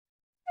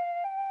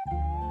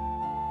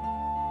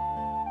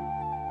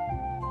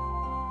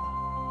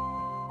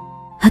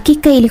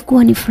Hakika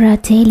ilikuwa ni furaha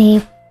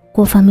tele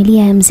kwa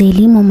familia ya mzee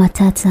Limo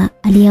Matata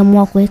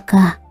aliyeamua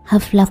kuweka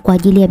hafla kwa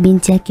ajili ya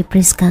binti yake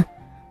Prisca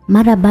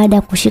mara baada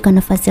ya kushika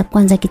nafasi ya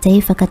kwanza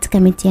kitaifa katika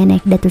mitihani ya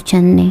kidato cha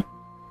 4,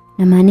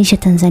 na maanisha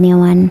Tanzania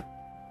 1.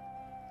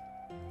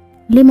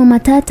 Limo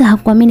Matata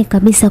hakuamini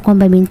kabisa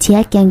kwamba binti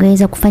yake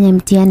angeweza kufanya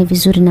mtihani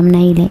vizuri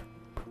namna ile.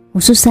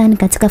 Hususan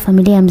katika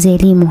familia ya mzee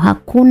Limo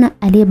hakuna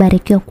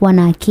aliyebarikiwa kuwa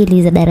na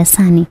akili za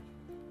darasani,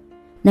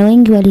 na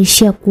wengi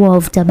waliishia kuwa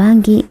wavuta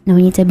bangi na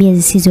wenye tabia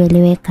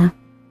zisizoeleweka.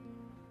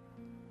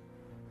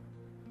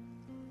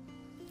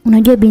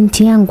 Unajua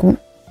binti yangu,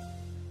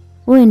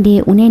 wewe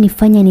ndiye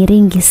unayenifanya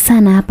niringi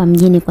sana hapa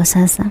mjini kwa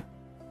sasa.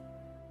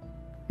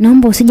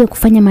 Naomba usije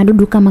kufanya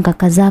madudu kama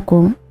kaka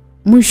zako,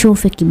 mwisho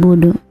ufe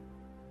kibudu.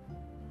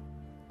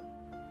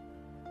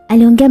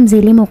 Aliongea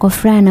mzee Limo kwa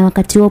furaha, na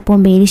wakati huo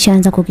pombe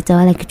ilishaanza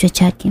kukitawala kichwa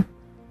chake.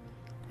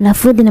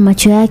 Lafudhi na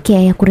macho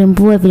yake ya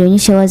kurembua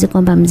vilionyesha wazi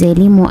kwamba mzee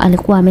Limo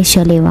alikuwa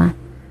ameshalewa.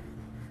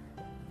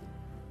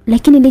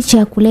 Lakini licha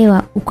ya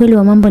kulewa, ukweli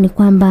wa mambo ni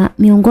kwamba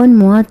miongoni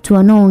mwa watu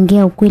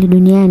wanaoongea ukweli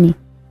duniani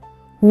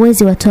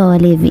huwezi watoa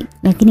walevi,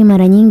 lakini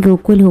mara nyingi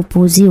ukweli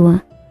hupuuziwa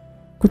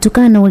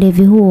kutokana na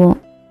ulevi huo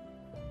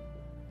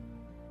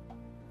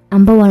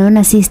ambao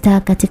wanaona si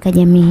star katika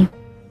jamii.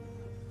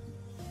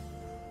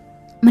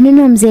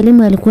 Maneno ya mzee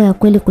Limo yalikuwa ya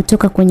kweli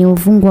kutoka kwenye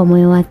uvungu wa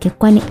moyo wake,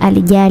 kwani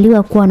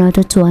alijaliwa kuwa na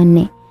watoto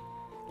 4.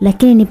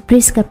 Lakini ni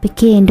Prisca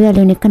pekee ndio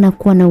alionekana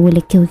kuwa na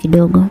uelekeo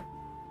kidogo.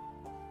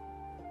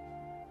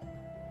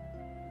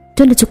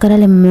 Twende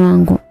tukalale mume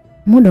wangu,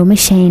 muda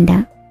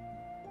umeshaenda.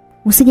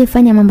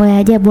 Usijefanya mambo ya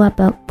ajabu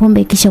hapa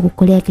pombe kisha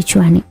kukolea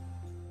kichwani.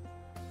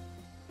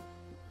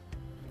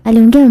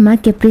 Aliongea mama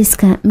yake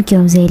Prisca, mke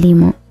wa mzee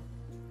Limo.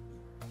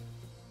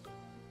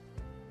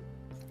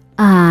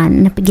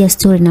 Napiga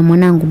story na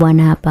mwanangu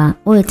bwana hapa.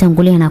 Wewe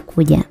tangulia na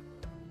kuja.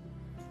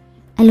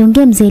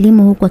 Aliongea mzee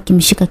Limo huku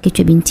akimshika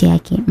kichwa binti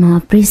yake. Mama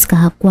Prisca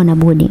hakuwa na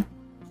budi.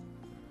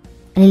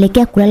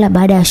 Alielekea kulala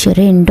baada ya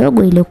sherehe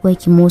ndogo iliyokuwa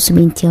ikimhusu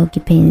binti yao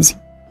kipenzi.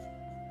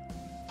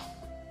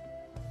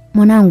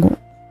 Mwanangu,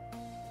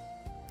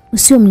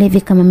 usiwe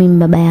mlevi kama mimi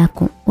baba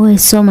yako. Wewe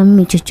soma,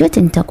 mimi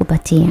chochote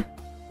nitakupatia.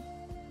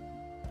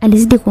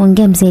 Alizidi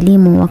kuongea mzee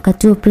Limo.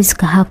 Wakati huo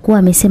Prisca hakuwa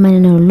amesema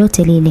neno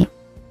lolote lile.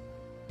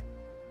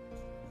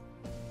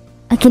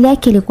 Akili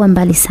yake ilikuwa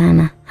mbali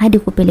sana hadi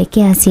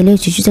kupelekea asielewe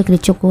chochote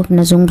kilichokuwa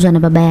kinazungumzwa na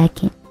baba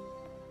yake.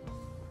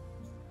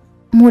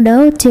 Muda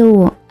wote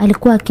huo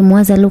alikuwa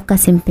akimwaza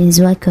Lucas,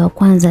 mpenzi wake wa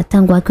kwanza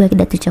tangu akiwa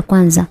kidato cha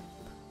kwanza,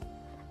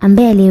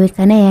 ambaye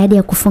aliweka naye ahadi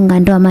ya kufunga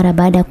ndoa mara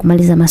baada ya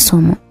kumaliza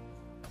masomo.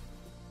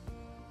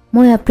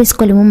 Moyo wa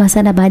Prisca ulimuuma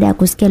sana baada ya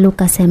kusikia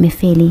Lucas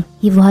amefeli,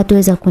 hivyo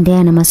hatuweza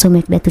kuendelea na masomo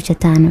ya kidato cha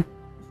 5.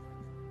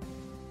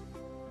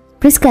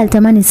 Prisca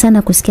alitamani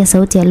sana kusikia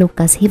sauti ya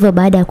Lucas, hivyo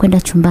baada ya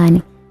kwenda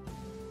chumbani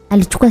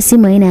alichukua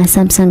simu aina ya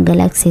Samsung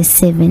Galaxy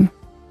S7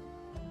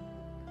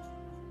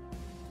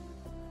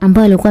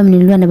 ambayo alikuwa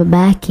amenunuliwa na baba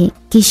yake,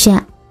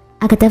 kisha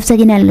akatafuta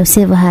jina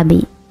lililosave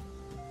habi.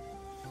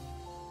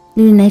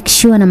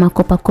 Lilinakishiwa na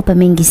makopa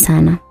mengi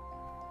sana.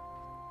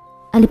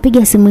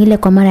 Alipiga simu ile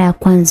kwa mara ya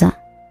kwanza,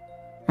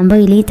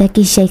 ambayo iliita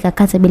kisha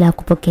ikakata bila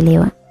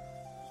kupokelewa.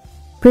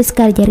 Prisca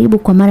alijaribu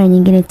kwa mara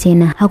nyingine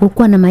tena,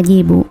 hakukuwa na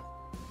majibu.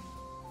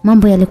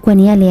 Mambo yalikuwa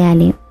ni yale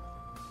yale.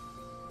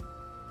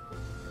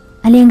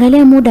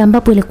 Aliangalia muda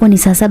ambapo ilikuwa ni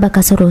saa 7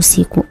 kasoro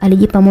usiku.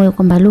 Alijipa moyo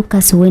kwamba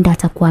Lucas huenda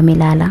atakuwa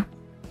amelala.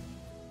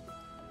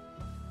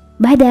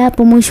 Baada ya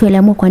hapo mwisho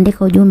aliamua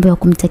kuandika ujumbe wa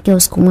kumtakia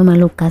usiku mwema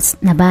Lucas,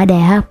 na baada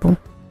ya hapo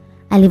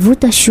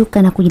alivuta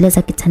shuka na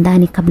kujilaza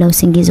kitandani kabla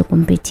usingizi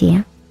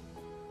kumpitia.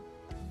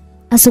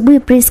 Asubuhi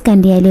Prisca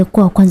ndiye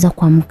aliyekuwa kwanza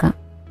kuamka.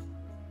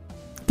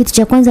 Kitu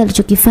cha kwanza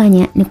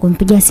alichokifanya ni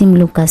kumpigia simu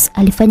Lucas.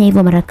 Alifanya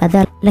hivyo mara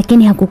kadhaa,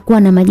 lakini hakukuwa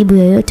na majibu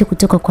yoyote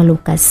kutoka kwa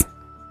Lucas.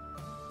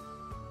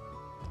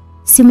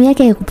 Simu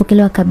yake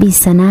haikupokelewa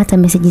kabisa na hata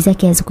meseji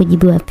zake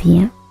hazikujibiwa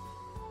pia.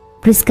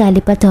 Prisca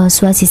alipata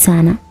wasiwasi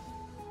sana.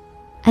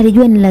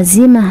 Alijua ni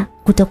lazima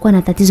kutakuwa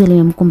na tatizo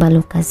limemkumba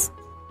Lucas.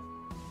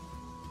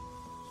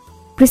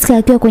 Prisca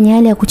akiwa kwenye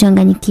hali ya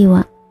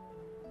kuchanganyikiwa,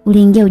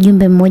 uliingia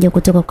ujumbe mmoja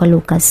kutoka kwa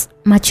Lucas.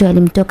 Macho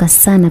yalimtoka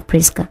sana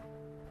Prisca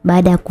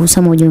baada ya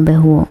kusoma ujumbe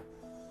huo.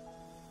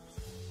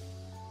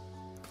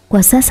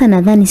 Kwa sasa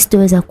nadhani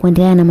sitoweza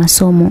kuendelea na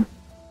masomo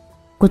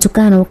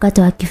kutokana na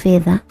ukata wa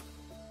kifedha.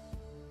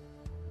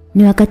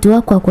 Ni wakati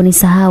wako wa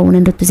kunisahau na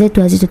ndoto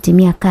zetu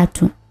hazitotimia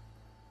katu.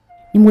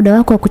 Ni muda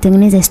wako wa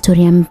kutengeneza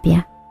historia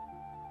mpya.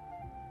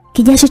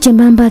 Kijasho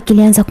chembamba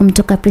kilianza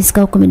kumtoka Prisca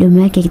huko midomo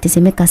yake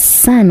ikitetemeka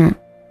sana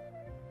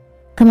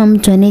kama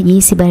mtu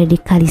anayejihisi baridi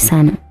kali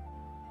sana.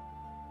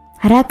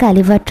 Haraka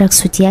alivaa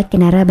tracksuit yake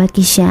na raba,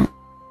 kisha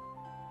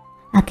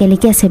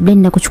akaelekea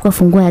sebuleni na kuchukua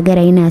funguo ya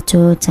gari aina ya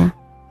Toyota.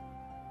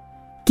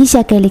 Kisha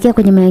akaelekea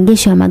kwenye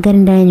maegesho ya magari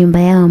ndani ya nyumba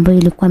yao ambayo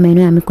ilikuwa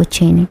maeneo ya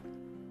Mikocheni.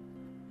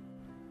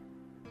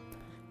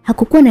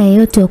 Hakukuwa na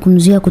yeyote wa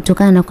kumzuia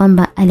kutokana na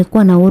kwamba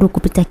alikuwa na uhuru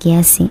kupita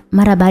kiasi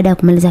mara baada ya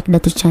kumaliza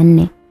kidato cha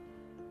 4.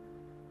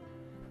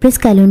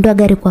 Prisca aliondoa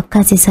gari kwa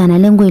kasi sana.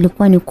 Lengo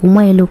ilikuwa ni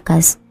kumwahi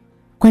Lucas,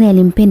 kwani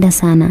alimpenda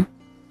sana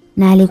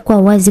na alikuwa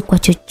wazi kwa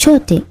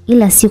chochote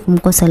ila si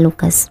kumkosa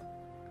Lucas.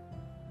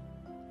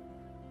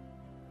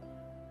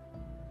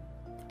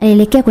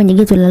 Alielekea kwenye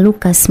geti la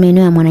Lucas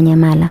maeneo ya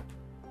Mwananyamala.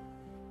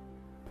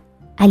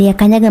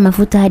 Aliyakanyaga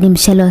mafuta hadi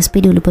mshale wa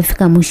spidi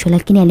ulipofika mwisho,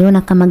 lakini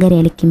aliona kama gari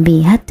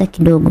alikimbia hata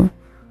kidogo.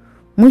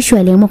 Mwisho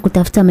aliamua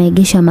kutafuta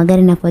maegesho ya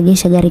magari na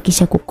kuegesha gari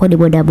kisha kukodi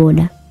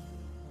bodaboda.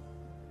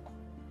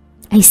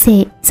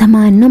 "Aisee,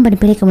 samahani, naomba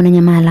nipeleke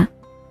Mwananyamala.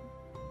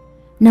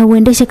 Na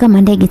uendeshe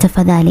kama ndege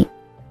tafadhali."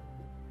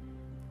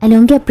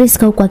 Aliongea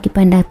Prisca huku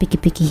akipanda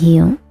pikipiki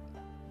hiyo.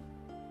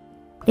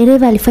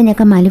 Dereva alifanya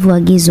kama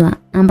alivyoagizwa,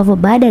 ambapo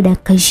baada ya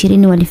dakika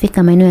 20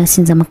 walifika maeneo ya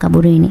Sinza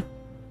makaburini.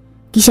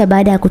 Kisha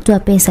baada ya kutoa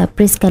pesa,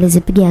 Prisca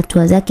alizipiga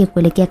hatua zake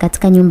kuelekea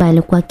katika nyumba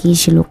alikuwa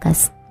akiishi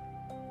Lucas.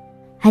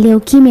 Hali ya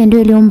ukimya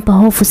ndio iliyompa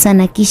hofu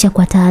sana, kisha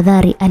kwa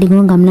tahadhari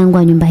aligonga mlango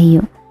wa nyumba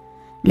hiyo,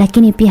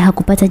 lakini pia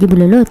hakupata jibu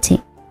lolote.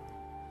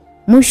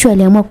 Mwisho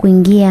aliamua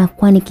kuingia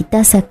kwani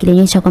kitasa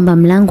kilionyesha kwamba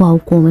mlango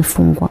haukuwa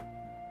umefungwa.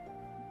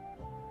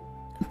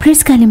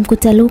 Prisca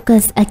alimkuta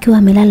Lucas akiwa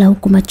amelala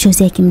huku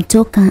machozi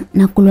yakimtoka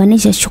na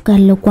kulwanisha shuka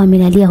alilokuwa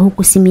amelalia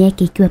huku simu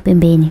yake ikiwa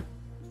pembeni.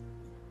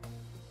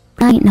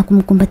 Na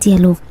kumkumbatia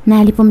Lucas, na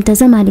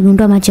alipomtazama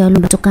aligundua macho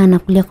yake kutokana na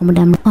kulia kwa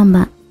muda mrefu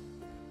kwamba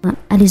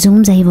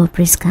alizungumza hivyo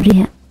Prisca.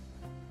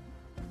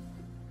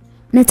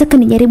 "Nataka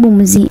nijaribu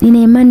muziki. Nina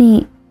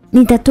imani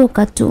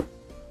nitatoka tu,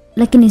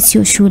 lakini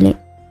sio shule."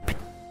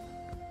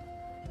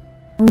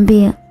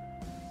 Mbea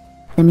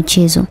na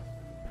michezo,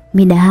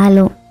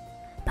 midahalo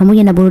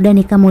pamoja na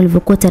burudani kama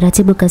ulivyokuwa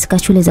taratibu katika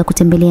shule za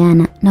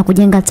kutembeleana na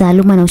kujenga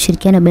taaluma na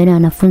ushirikiano baina ya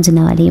wanafunzi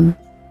na walimu.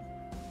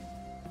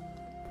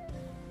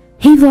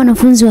 Hivyo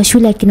wanafunzi wa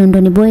shule ya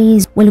Kinondoni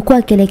Boys walikuwa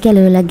wakielekea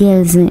Loyola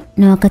Girls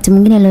na wakati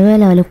mwingine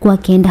Loyola walikuwa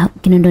wakienda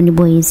Kinondoni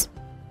Boys.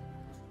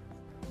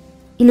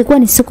 Ilikuwa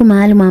ni siku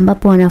maalum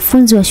ambapo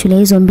wanafunzi wa shule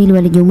hizo mbili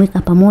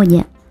walijumuika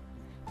pamoja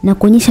na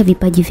kuonyesha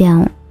vipaji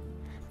vyao.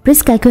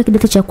 Prisca akiwa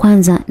kidato cha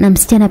kwanza na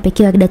msichana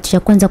pekee wa kidato cha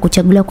kwanza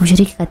kuchaguliwa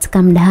kushiriki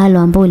katika mdahalo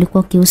ambao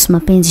ulikuwa ukihusu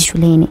mapenzi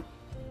shuleni.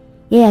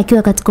 Yeye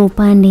akiwa katika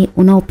upande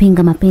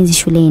unaopinga mapenzi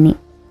shuleni.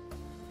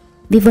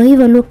 Vivyo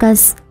hivyo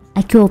Lucas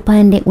akiwa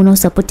upande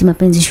unaosapoti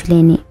mapenzi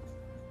shuleni.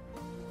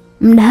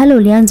 Mdahalo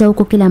ulianza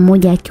huko kila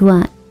mmoja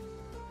akiwa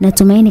na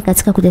tumaini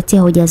katika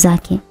kutetea hoja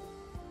zake.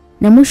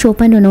 Na mwisho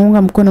upande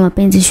unaunga mkono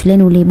mapenzi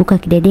shuleni uliibuka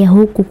kidedea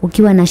huku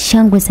kukiwa na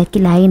shangwe za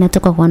kila aina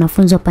toka kwa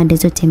wanafunzi wa pande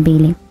zote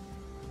mbili.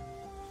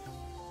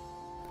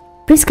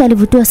 Prisca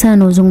alivutiwa sana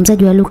na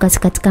uzungumzaji wa Lucas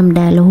katika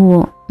mdahalo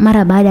huo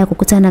mara baada ya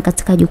kukutana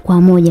katika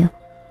jukwaa moja,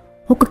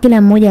 huku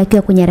kila mmoja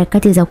akiwa kwenye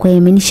harakati za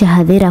kuaminisha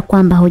hadhira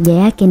kwamba hoja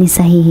yake ni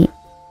sahihi.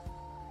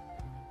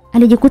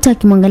 Alijikuta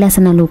akimwangalia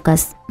sana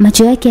Lucas.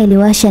 Macho yake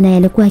yaliwasha na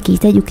yalikuwa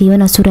yakihitaji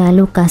kuiona sura ya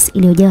Lucas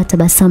iliyojaa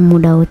tabasamu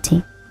muda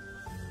wote.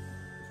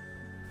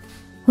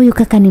 "Huyu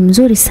kaka ni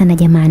mzuri sana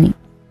jamani.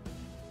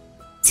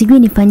 Sijui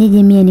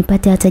nifanyeje mie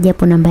nipate hata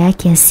japo namba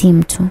yake ya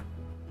simu tu."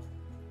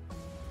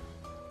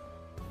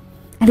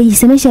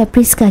 Alijisemesha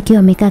Prisca akiwa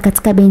amekaa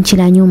katika benchi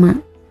la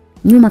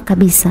nyuma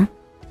kabisa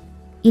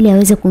ili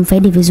aweze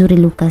kumfaidi vizuri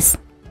Lucas.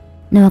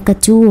 Na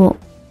wakati huo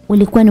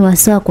ulikuwa ni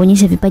wasaa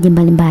kuonyesha vipaji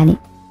mbalimbali.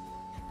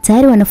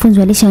 Tayari wanafunzi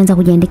walishaanza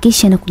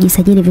kujiandikisha na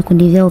kujisajili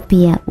vikundi vyao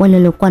pia wale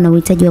waliokuwa na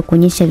uhitaji wa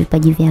kuonyesha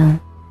vipaji vyao.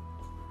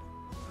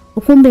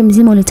 Ukumbi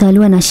mzima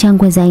ulitawaliwa na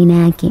shangwe za aina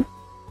yake,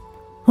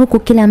 huku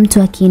kila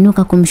mtu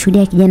akiinuka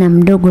kumshuhudia kijana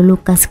mdogo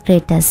Lucas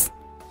Cretas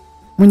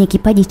mwenye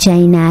kipaji cha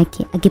aina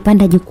yake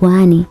akipanda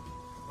jukwaani,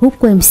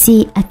 huku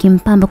MC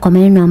akimpamba kwa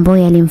maneno ambayo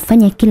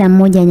yalimfanya kila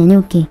mmoja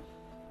anyanyuke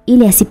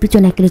ili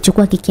asipitwe na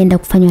kilichokuwa kikienda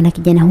kufanywa na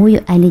kijana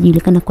huyo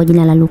aliyejulikana kwa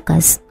jina la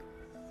Lucas.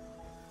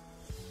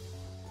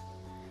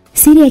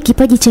 Siri ya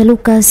kipaji cha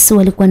Lucas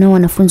walikuwa nao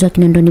wanafunzi wa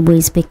Kinondoni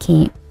Boys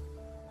pekee.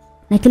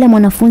 Na kila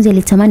mwanafunzi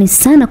alitamani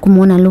sana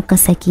kumuona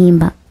Lucas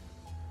akiimba.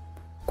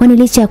 Kwani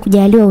licha ya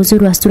kujaliwa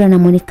uzuri wa sura na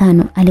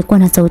muonekano, alikuwa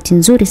na sauti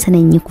nzuri sana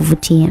yenye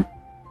kuvutia.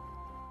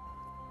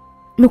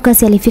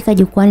 Lucas alifika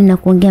jukwani na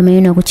kuongea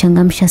maneno ya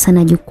kuchangamsha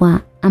sana jukwaa,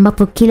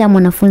 ambapo kila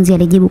mwanafunzi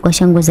alijibu kwa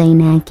shangwe za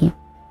aina yake.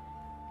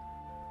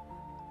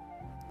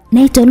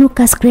 "Naitwa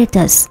Lucas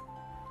Cretas.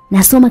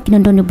 Nasoma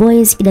Kinondoni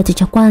Boys kidato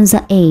cha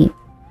kwanza A.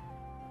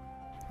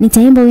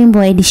 Nitaimba wimbo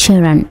wa Ed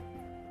Sheeran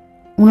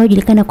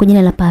unaojulikana kwa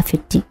jina la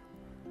Perfect.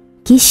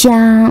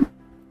 Kisha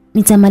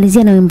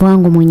nitamalizia na wimbo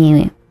wangu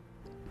mwenyewe."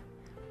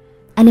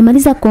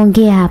 Alimaliza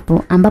kuongea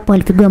hapo ambapo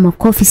alipigwa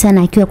makofi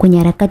sana akiwa kwenye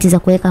harakati za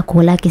kuweka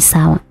koo lake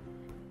sawa.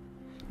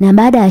 Na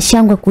baada ya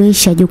shangwe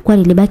kuisha, jukwaa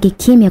lilibaki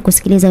kimya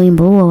kusikiliza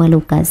wimbo huo wa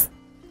Lucas.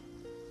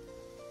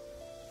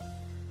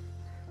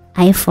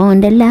 "I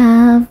found a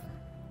love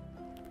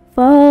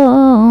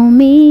for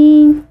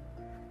me.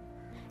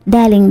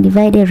 Darling,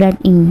 divide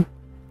right in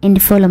and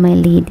follow my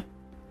lead.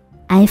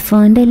 I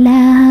found a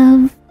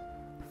love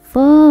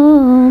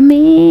for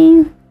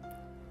me.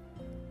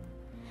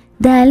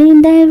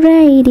 Darling, dive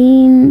right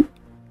in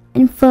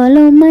and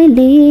follow my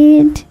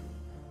lead.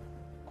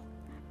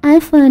 I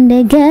found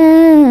a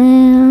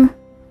girl,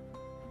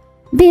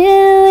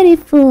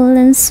 beautiful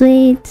and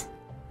sweet.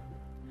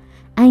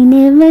 I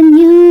never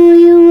knew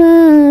you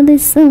were the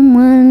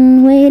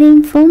someone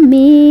waiting for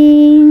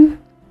me,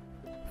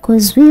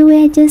 'cause we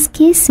were just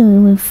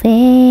kissing, we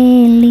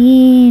fell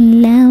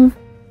in love.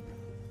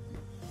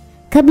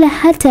 Kabla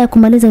hata ya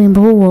kumaliza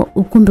wimbo huo,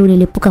 ukumbi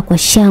ulilipuka kwa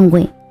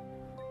shangwe,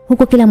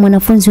 huko kila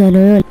mwanafunzi wa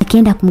Loyola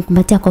akienda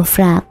kumkumbatia kwa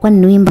furaha,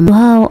 kwani wimbo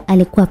hao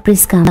alikuwa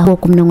Prisca huo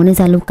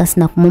kumnong'oneza Lucas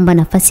na kumomba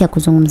nafasi ya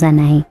kuzungumza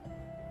naye.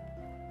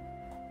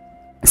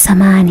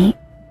 Samahani,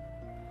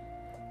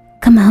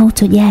 kama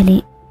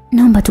hautojali,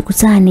 naomba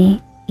tukutane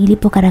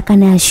ilipo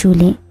karakana ya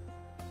shule.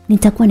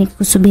 Nitakuwa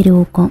nikikusubiri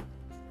huko,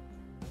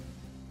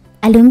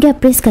 aliongea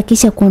Prisca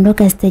kisha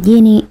kuondoka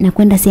stejini na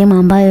kwenda sehemu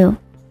ambayo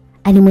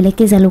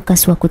alimwelekeza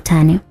Lucas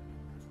wakutane.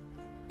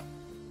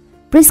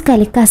 Prisca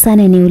alikaa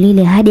sana eneo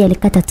lile hadi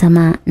alikata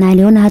tamaa na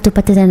aliona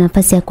hatopata tena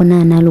nafasi ya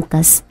kuonana na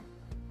Lucas.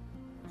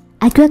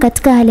 Akiwa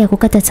katika hali ya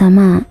kukata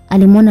tamaa,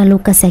 alimwona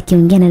Lucas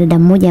akiongea na dada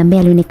mmoja ambaye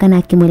alionekana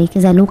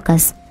akimwelekeza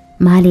Lucas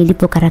mahali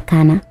ilipo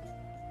karakana.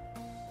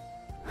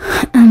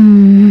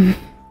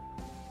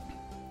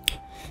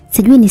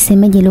 Sijui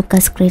nisemeje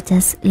Lucas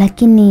Kratos,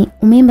 lakini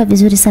umeimba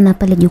vizuri sana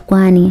pale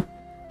jukwani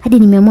hadi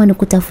nimeamua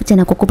nikutafute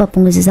na kukupa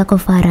pongezi zako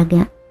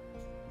faraga.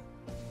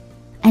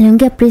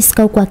 Aliongea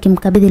Prisca huku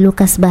akimkabidhi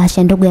Lucas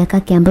bahasha ndogo ya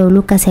kaki ambayo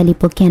Lucas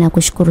alipokea na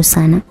kushukuru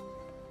sana.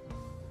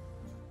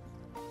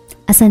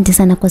 Asante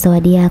sana kwa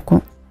zawadi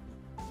yako.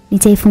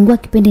 Nitaifungua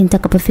kipindi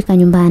nitakapofika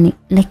nyumbani,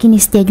 lakini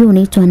sijajua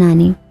unaitwa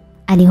nani?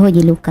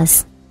 Alihoji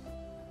Lucas.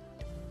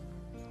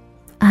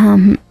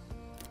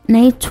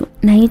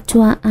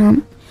 Naitwa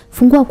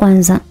fungua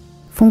kwanza.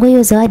 Fungua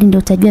hiyo zawadi ndio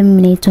utajua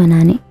mimi naitwa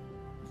nani.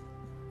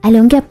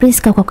 Aliongea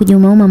Prisca kwa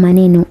kujiumauma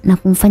maneno na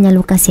kumfanya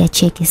Lucas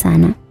acheke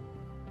sana.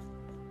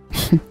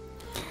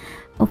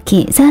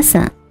 Okay,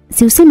 sasa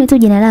si useme tu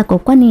jina lako,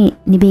 kwani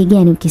ni bei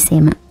gani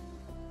ukisema?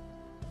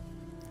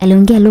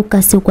 Aliongea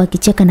Lucas huku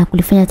akicheka na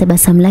kulifanya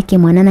tabasamu lake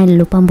mwanana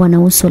lililopambwa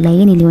na uso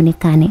laini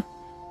lionekane.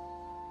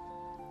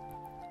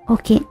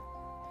 Okay,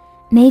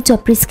 naitwa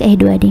Prisca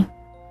Edward.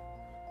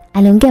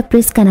 Aliongea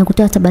Prisca na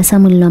kutoa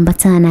tabasamu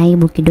lililoambatana na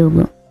aibu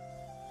kidogo.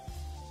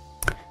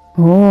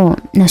 Oh,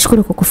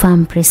 nashukuru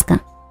kukufahamu Prisca.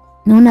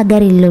 Naona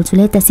gari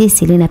lililotuleta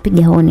sisi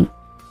linapiga honi.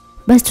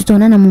 Basi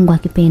tutaonana Mungu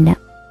akipenda.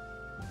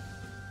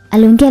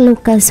 Aliongea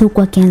Lucas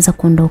huku akianza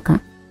kuondoka.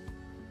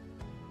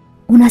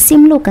 Una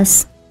simu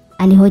Lucas?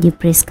 Alihoji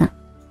Prisca.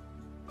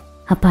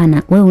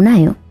 Hapana, wewe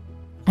unayo?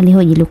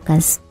 Alihoji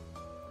Lucas.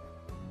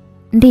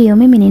 Ndiyo,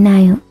 mimi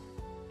ninayo.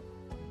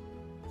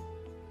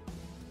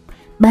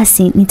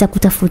 Basi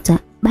nitakutafuta.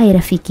 Bye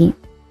rafiki.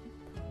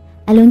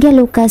 Aliongea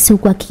Lucas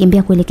huku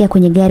akikimbia kuelekea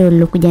kwenye gari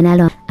alilokuja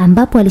nalo,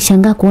 ambapo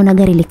alishangaa kuona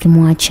gari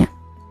likimwacha.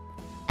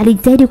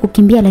 Alijitahidi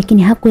kukimbia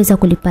lakini hakuweza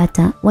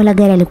kulipata, wala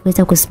gari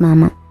alikuweza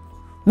kusimama.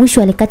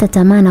 Mwisho alikata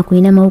tamaa na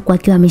kuinama huku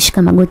akiwa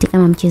ameshika magoti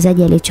kama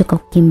mchezaji aliyechoka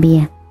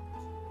kukimbia.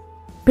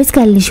 Prisca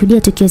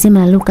alishuhudia tukio zima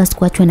la Lucas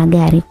kuachwa na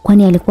gari,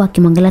 kwani alikuwa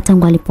akimwangalia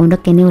tangu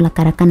alipoondoka eneo la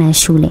karakana ya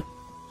shule.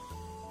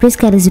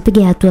 Prisca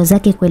alizipiga hatua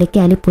zake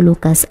kuelekea alipo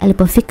Lucas.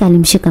 Alipofika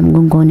alimshika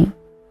mgongoni.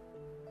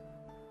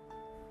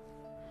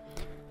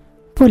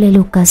 Pole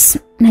Lucas,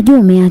 najua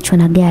umeachwa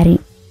na gari.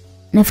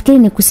 Nafikiri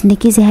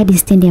nikusindikize hadi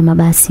stendi ya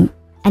mabasi.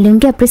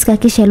 Aliongea Prisca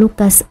kisha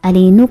Lucas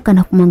aliinuka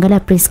na kumwangalia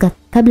Prisca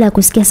kabla ya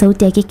kusikia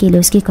sauti ya kike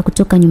iliyosikika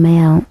kutoka nyuma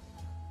yao.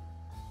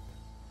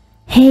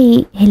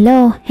 Hey,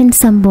 hello,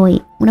 handsome boy.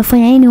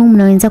 Unafanya nini humu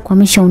na wenzako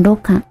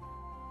wameshaondoka?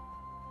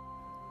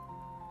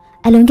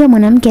 Aliongea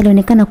mwanamke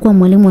alionekana kuwa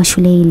mwalimu wa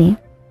shule ile.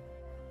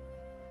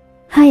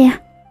 Haya.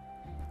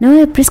 Na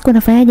wewe Prisca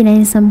unafanyaje na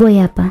handsome boy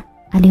hapa?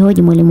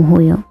 Alihoji mwalimu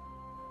huyo.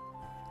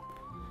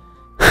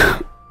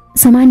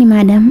 Samahani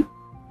madam.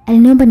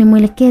 Aliniomba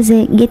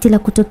nimwelekeze geti la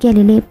kutokea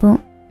lilipo.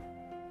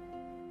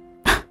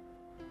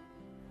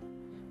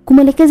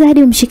 Kumwelekeza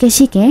hadi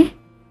umshike?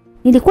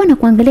 Nilikuwa na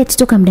kuangalia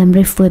tutoka muda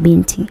mrefu we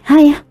binti.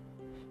 Haya,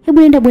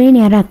 hebu nenda bwenini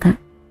haraka.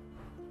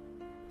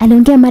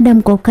 Aliongea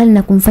madam kwa ukali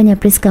na kumfanya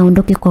Prisca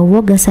aondoke kwa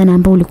uoga sana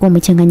ambao ulikuwa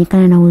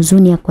umechanganyikana na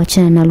huzuni ya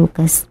kuachana na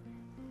Lucas.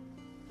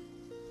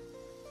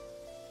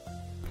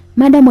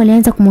 Madam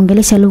alianza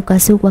kumwongelesha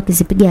Lucas huku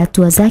akizipiga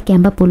hatua zake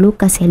ambapo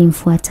Lucas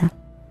alimfuata.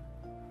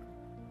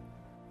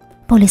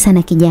 Pole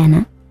sana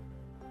kijana.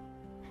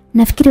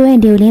 Nafikiri wewe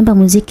ndiye uliimba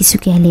muziki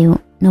siku ya leo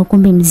na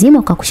ukumbi mzima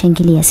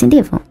ukakushangilia, si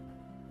ndivyo?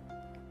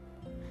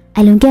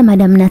 Aliongea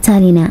Madam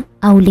Natalina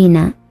au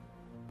Lina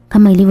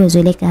kama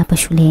ilivyozoeleka hapa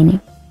shuleni.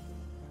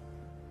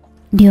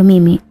 Ndio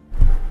mimi,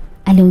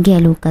 aliongea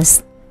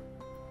Lucas.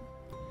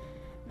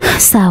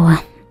 Sawa.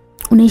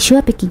 Unaishi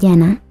wapi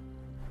kijana?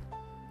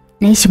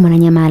 Naishi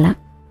Mwananyamala.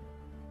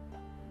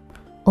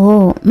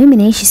 Oh, mimi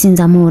naishi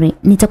Sinzamuri.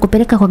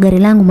 Nitakupeleka kwa gari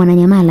langu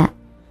Mwananyamala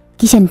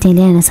kisha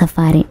nitaendelea na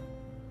safari.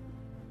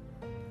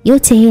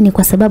 Yote hii ni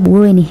kwa sababu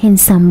wewe ni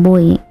handsome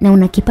boy na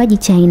una kipaji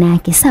cha aina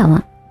yake,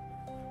 sawa?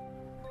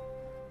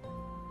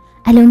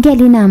 Aliongea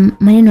Lina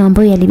maneno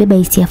ambayo yalibeba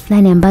hisia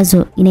fulani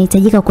ambazo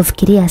inahitajika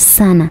kufikiria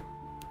sana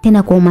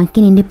tena kwa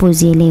umakini ndipo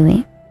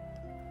uzielewe.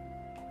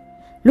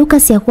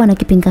 Lucas hakuwa na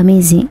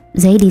kipingamizi,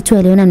 zaidi tu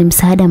aliona ni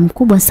msaada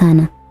mkubwa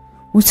sana.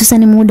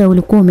 Hususan muda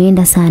ulikuwa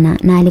umeenda sana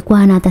na alikuwa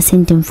hana hata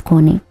senti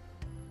mfukoni.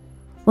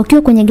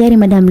 Wakiwa kwenye gari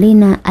Madam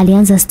Lina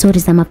alianza stori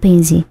za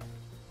mapenzi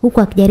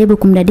huku akijaribu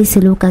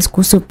kumdadisi Lucas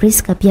kuhusu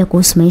Prisca, pia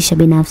kuhusu maisha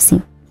binafsi.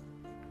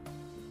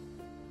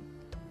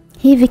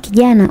 Hivi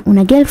kijana,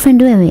 una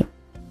girlfriend wewe?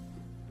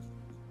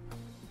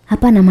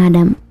 Hapana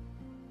madam.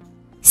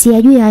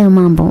 Siyajui hayo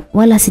mambo,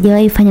 wala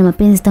sijawahi fanya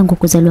mapenzi tangu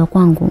kuzaliwa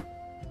kwangu.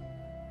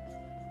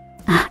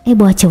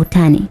 Hebu acha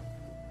utani.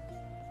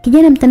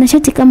 Kijana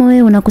mtanashati kama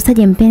wewe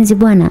unakusaje mpenzi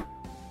bwana?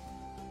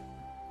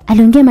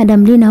 Aliongea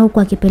Madam Lina huku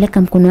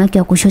akipeleka mkono wake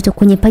wa kushoto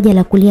kwenye paja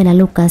la kulia la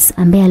Lucas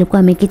ambaye alikuwa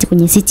ameketi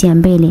kwenye siti ya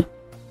mbele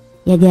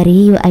ya gari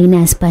hiyo aina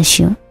ya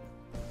Spatio.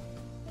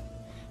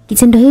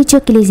 Kitendo hicho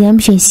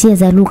kiliziamsha hisia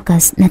za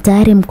Lucas na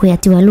tayari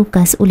mkuyati wa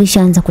Lucas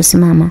ulishaanza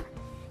kusimama.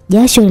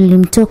 Jasho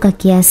lilimtoka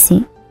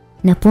kiasi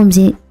na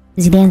pumzi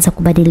zilianza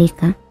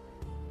kubadilika.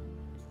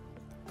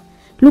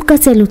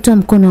 Lucas alitoa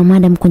mkono wa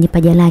Madam kwenye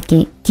paja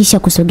lake kisha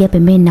kusogea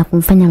pembeni na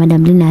kumfanya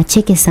Madam Lina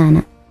acheke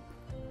sana.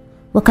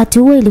 Wakati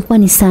huo ilikuwa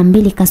ni saa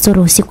 2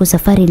 kasoro usiku.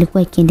 Safari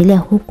ilikuwa ikiendelea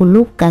huku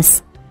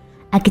Lucas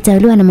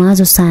akitawaliwa na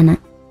mawazo sana,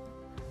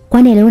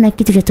 kwani aliona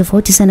kitu cha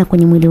tofauti sana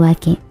kwenye mwili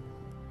wake.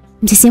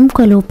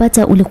 Msisimko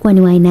aliopata ulikuwa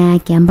ni wa aina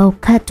yake ambao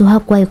katu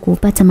hakuwahi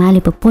kuupata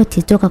mahali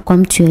popote toka kwa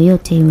mtu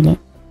yoyote yule.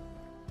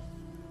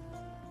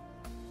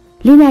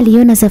 Lina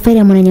aliona safari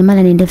ya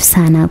Mwananyamala ni ndefu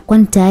sana,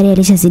 kwani tayari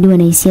alishazidiwa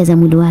na hisia za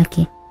mwili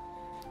wake,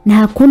 na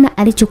hakuna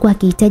alichokuwa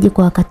akihitaji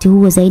kwa wakati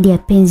huo zaidi ya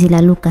penzi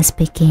la Lucas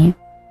pekee.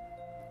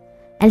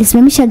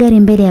 Alisimamisha gari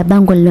mbele ya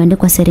bango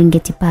lililoandikwa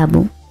Serengeti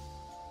Pub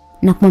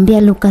na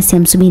kumwambia Lucas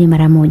amsubiri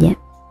mara moja.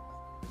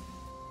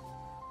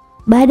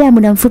 Baada ya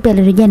muda mfupi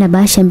alirejea na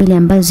bahasha mbili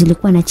ambazo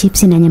zilikuwa na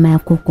chipsi na nyama ya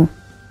kuku.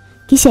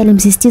 Kisha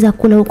alimsisitiza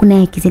kula huku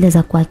naye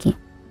akizileza kwake.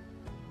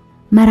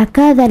 Mara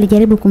kadha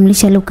alijaribu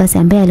kumlisha Lucas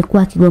ambaye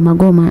alikuwa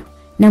akigoma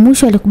na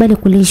mwisho alikubali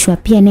kulishwa.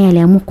 Pia naye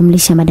aliamua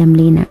kumlisha Madam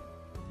Lina.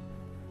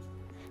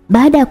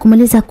 Baada ya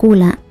kumaliza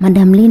kula,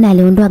 Madam Lina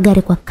aliondoa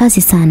gari kwa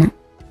kasi sana.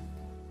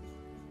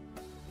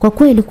 Kwa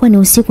kuwa ilikuwa ni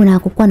usiku na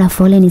hakukuwa na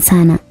foleni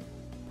sana,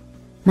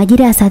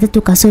 majira ya saa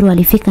 3 kasoro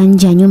alifika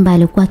nje ya nyumba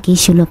alikuwa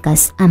akiishi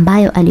Lucas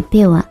ambayo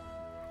alipewa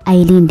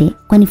ailinde,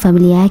 kwani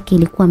familia yake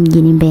ilikuwa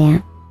mjini Mbeya.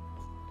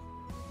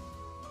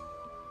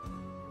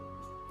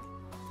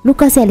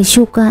 Lucas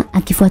alishuka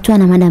akifuatwa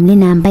na Madam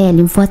Lina ambaye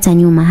alimfuata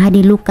nyuma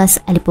hadi Lucas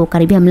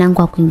alipokaribia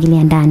mlango wa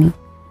kuingilia ndani.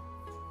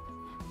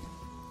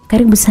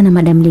 Karibu sana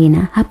Madam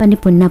Lina, hapa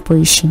ndipo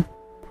ninapoishi,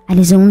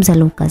 alizungumza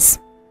Lucas.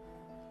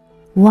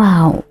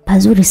 Wow,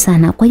 pazuri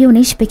sana. Kwa hiyo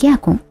unaishi peke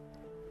yako?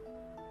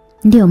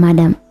 Ndio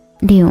madam,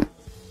 ndio.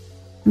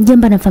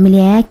 Mjomba na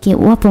familia yake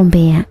wapo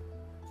Mbeya.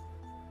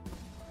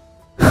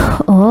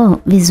 Oh,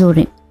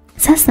 vizuri.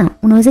 Sasa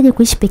unawezaje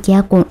kuishi peke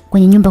yako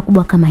kwenye nyumba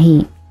kubwa kama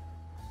hii?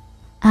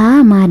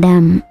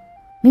 Madam,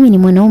 mimi ni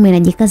mwanaume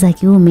najikaza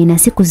kiume na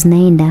siku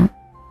zinaenda,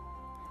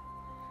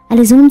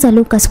 alizungumza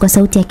Lucas kwa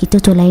sauti ya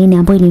kitoto laini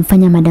ambayo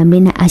ilimfanya Madam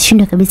Lina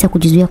ashindwe kabisa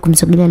kujizuia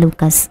kumsogelea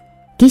Lucas.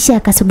 Kisha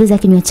akasogeza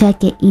kinywa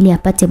chake ili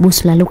apate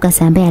busu la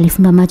Lucas ambaye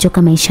alifumba macho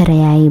kama ishara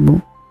ya aibu.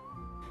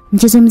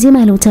 Mchezo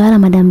mzima aliutawala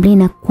Madam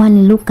Lina,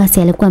 kwani Lucas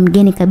alikuwa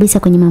mgeni kabisa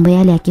kwenye mambo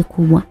yale ya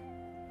kikubwa.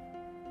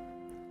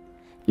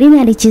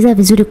 Lina alicheza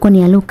vizuri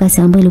koni ya Lucas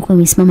ambayo ilikuwa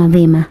imesimama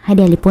vema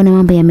hadi alipoona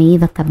mambo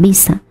yameiva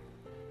kabisa.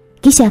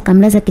 Kisha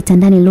akamlaza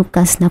kitandani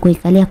Lucas na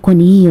kuikalia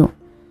koni hiyo,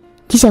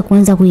 kisha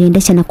kuanza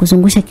kuiendesha na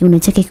kuzungusha kiuno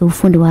chake kwa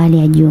ufundi wa hali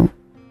ya juu.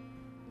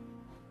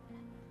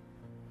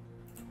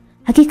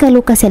 Hakika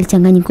Lucas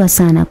alichanganyikiwa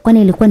sana,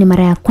 kwani ilikuwa ni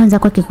mara ya kwanza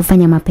kwake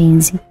kufanya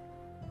mapenzi.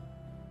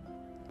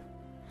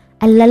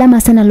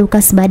 Alilalama sana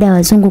Lucas baada ya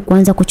wazungu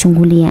kuanza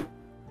kuchungulia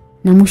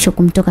na mwisho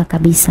kumtoka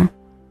kabisa.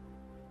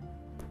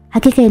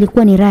 Hakika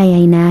ilikuwa ni raha ya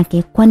aina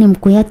yake, kwani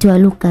mkuyati wa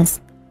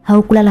Lucas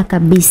haukulala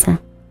kabisa,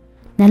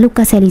 na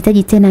Lucas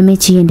alihitaji tena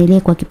mechi iendelee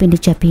kwa kipindi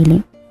cha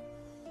pili.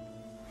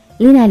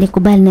 Lina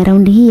alikubali na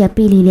raundi hii ya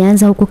pili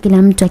ilianza huko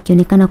kila mtu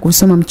akionekana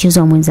kusoma mchezo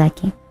wa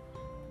mwenzake.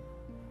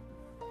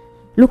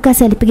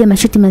 Lucas alipiga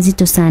mashuti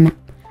mazito sana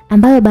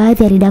ambayo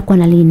baadhi alidakwa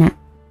na Lina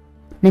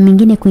na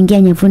mingine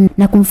kuingia nyavuni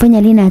na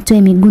kumfanya Lina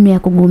atoe miguno ya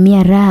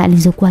kugumia raha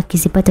alizokuwa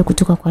akizipata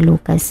kutoka kwa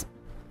Lucas.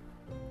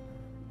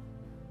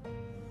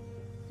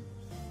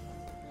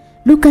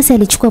 Lucas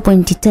alichukua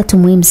pointi 3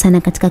 muhimu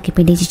sana katika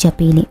kipindi cha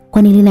pili,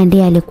 kwani Lina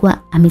ndiye alikuwa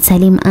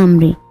amesalimu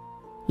amri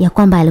ya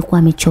kwamba alikuwa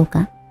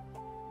amechoka.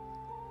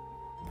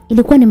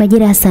 Ilikuwa ni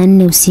majira ya saa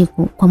 4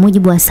 usiku kwa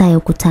mujibu wa saa ya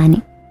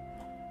ukutani.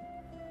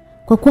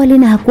 Kwa kuwa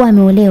Lina hakuwa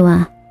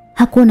ameolewa,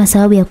 hakuona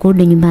sababu ya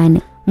kurudi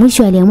nyumbani.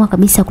 Mwisho aliamua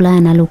kabisa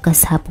kulala na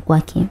Lucas hapo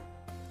kwake.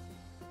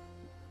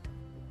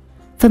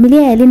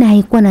 Familia ya Lina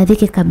haikuwa na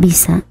dhiki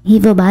kabisa,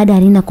 hivyo baada ya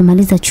Lina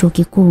kumaliza chuo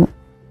kikuu,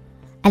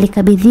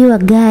 alikabidhiwa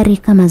gari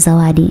kama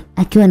zawadi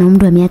akiwa na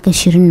umri wa miaka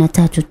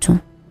 23 tu.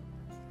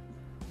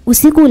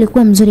 Usiku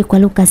ulikuwa mzuri kwa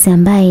Lucas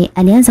ambaye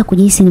alianza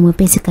kujihisi ni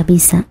mwepesi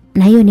kabisa,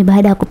 na hiyo ni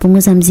baada ya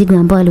kupunguza mzigo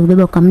ambao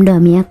aliubeba kwa muda wa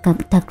miaka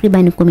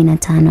takriban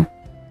 15.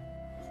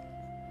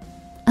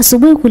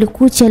 Asubuhi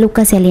kulikucha,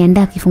 Lucas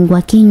aliandaa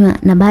kifungua kinywa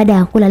na baada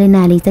ya kula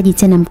Lina alihitaji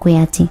tena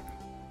mkuyati.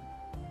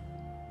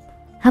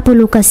 Hapo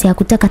Lucas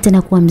hakutaka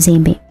tena kuwa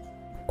mzembe,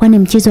 kwani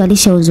mchezo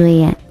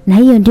alishauzoea na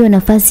hiyo ndio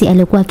nafasi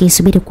aliyokuwa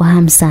akisubiri kwa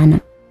hamu sana.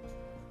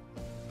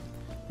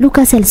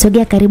 Lucas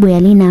alisogea karibu ya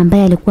Lina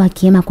ambaye alikuwa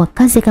akiema kwa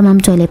kasi kama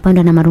mtu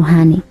aliyepandwa na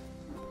maruhani.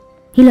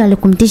 Hilo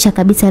alikumtisha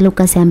kabisa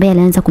Lucas ambaye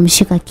alianza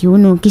kumshika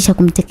kiuno kisha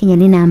kumtekenya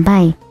Lina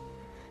ambaye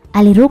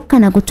aliruka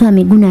na kutoa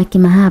miguno ya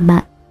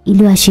kimahaba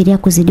iliyoashiria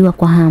kuzidiwa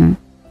kwa hamu.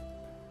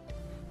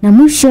 Na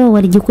mwisho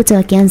walijikuta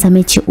wakianza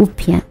mechi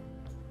upya.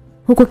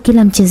 Huko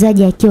kila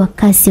mchezaji akiwa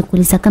kasi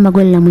kulisakama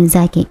goli la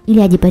mwenzake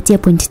ili ajipatie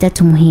pointi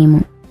 3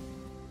 muhimu.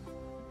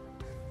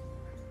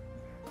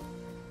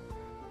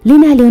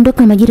 Lina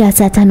aliondoka majira ya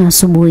saa 5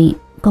 asubuhi.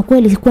 Kwa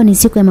kweli ilikuwa ni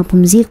siku ya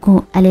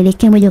mapumziko,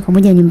 alielekea moja kwa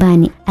moja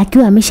nyumbani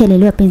akiwa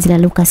ameshalelewa penzi la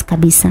Lucas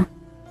kabisa.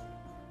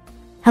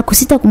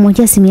 Hakusita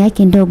kumwachia simu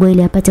yake ndogo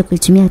ili apate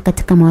kuitumia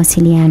katika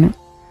mawasiliano.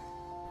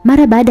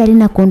 Mara baada ya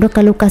Lina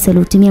kuondoka, Lucas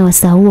alitumia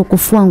wasaa huo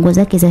kufua nguo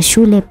zake za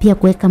shule, pia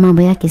kuweka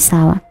mambo yake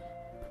sawa.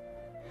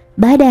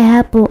 Baada ya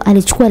hapo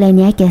alichukua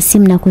laini yake ya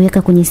simu na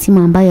kuiweka kwenye simu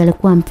ambayo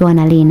alikuwa ampewa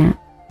na Lina.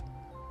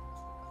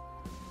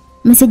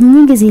 Meseji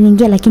nyingi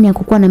ziliingia lakini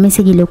hakukuwa na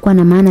meseji iliyokuwa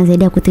na maana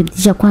zaidi ya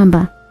kuthibitisha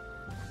kwamba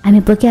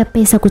amepokea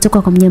pesa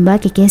kutoka kwa mjomba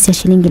wake kiasi cha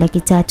shilingi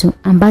 300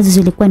 ambazo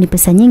zilikuwa ni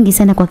pesa nyingi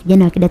sana kwa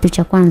kijana wa kidato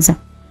cha kwanza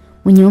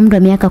mwenye umri wa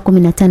miaka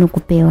 15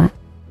 kupewa.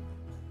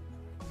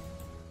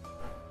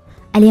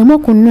 Aliamua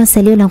kununua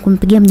salio na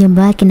kumpigia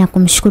mjomba wake na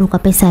kumshukuru kwa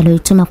pesa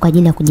aliyoituma kwa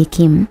ajili ya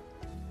kujikimu.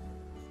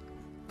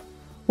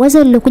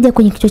 Wazo lilokuja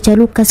kwenye kichwa cha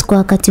Lucas kwa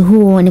wakati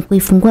huo ni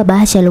kuifungua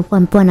bahasha aliyokuwa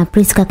amepewa na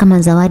Prisca kama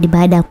zawadi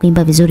baada ya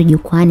kuimba vizuri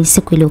jukwani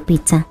siku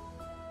iliyopita.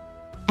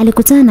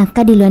 Alikutana na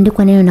kadi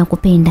iliyoandikwa neno na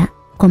kupenda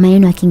kwa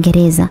maneno ya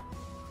Kiingereza,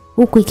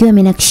 huku ikiwa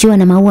imenakishiwa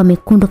na maua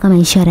mekundu kama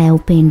ishara ya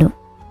upendo.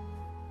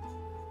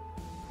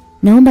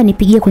 Naomba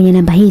nipigie kwenye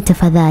namba hii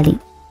tafadhali.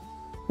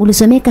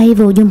 Ulisomeka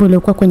hivyo ujumbe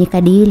uliokuwa kwenye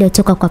kadi ile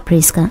kutoka kwa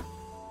Prisca.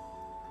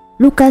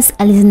 Lucas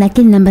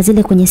alizinakili namba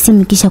zile kwenye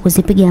simu kisha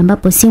kuzipiga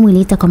ambapo simu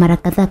iliita kwa mara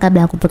kadhaa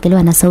kabla ya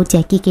kupokelewa na sauti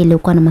ya kike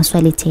iliyokuwa na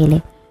maswali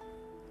tele.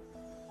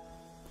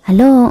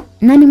 Halo,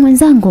 nani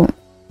mwenzangu?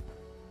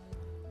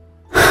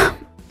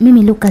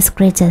 Mimi Lucas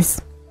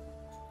Creatures.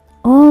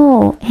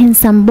 Oh,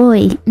 handsome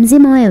boy,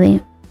 mzima wewe?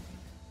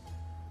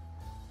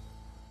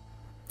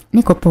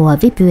 Niko poa,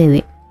 vipi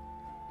wewe?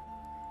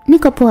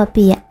 Niko poa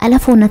pia,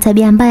 alafu una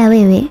tabia mbaya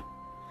wewe.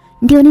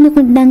 Ndio nini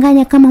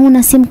kunidanganya kama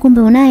huna simu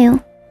kumbe unayo?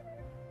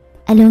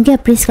 Aliongea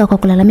Prisca kwa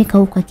kulalamika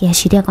huku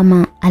akiashiria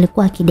kama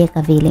alikuwa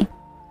akideka vile.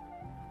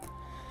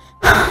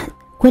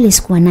 Kweli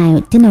sikuwa nayo,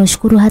 tena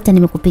ushukuru hata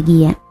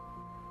nimekupigia.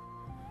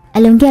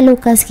 Aliongea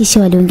Lucas kisha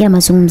waliongea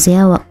mazungumzo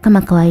yao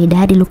kama kawaida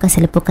hadi Lucas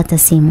alipokata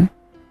simu.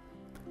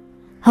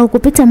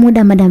 Haukupita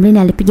muda Madam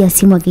Lina alipiga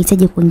simu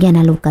akihitaji kuongea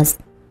na Lucas.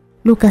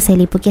 Lucas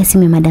alipokea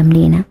simu ya Madam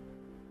Lina.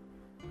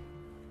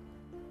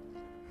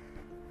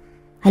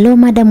 Halo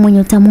madam mwenye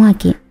utamu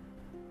wake.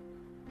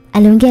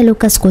 Aliongea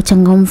Lucas kwa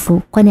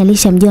uchangamfu kwani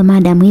alishamjua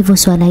madam, hivyo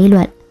swala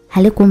hilo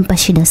halikumpa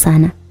shida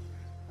sana.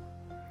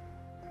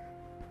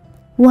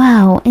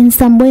 Wow,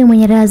 handsome boy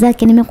mwenye raha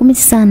zake,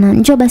 nimekumisi sana.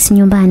 Njoo basi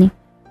nyumbani.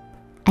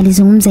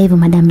 Alizungumza hivyo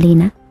Madam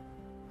Lina.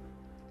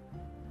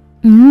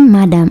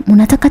 Madam,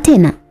 unataka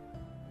tena?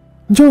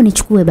 Njoo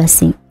nichukue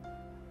basi.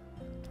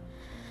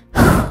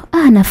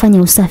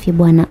 Nafanya usafi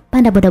bwana.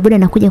 Panda bodaboda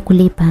na kuja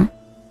kulipa.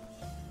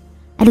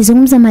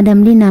 Alizungumza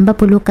Madam Lina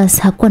ambapo Lucas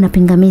hakuwa na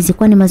pingamizi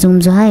kwani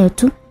mazungumzo hayo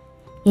tu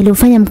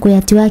yaliufanya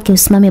mkuyati wake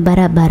usimame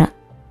barabara.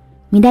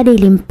 Midada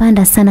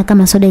ilimpanda sana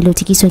kama soda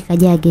iliyotikiswa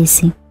ikajaa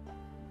gesi.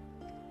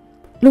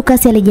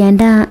 Lucas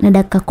alijiandaa na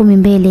dakika 10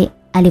 mbele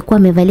alikuwa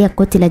amevalia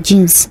koti la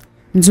jeans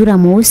nzuri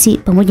mweusi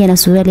pamoja na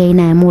suruali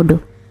aina ya modo.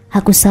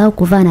 Hakusahau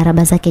kuvaa na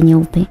raba zake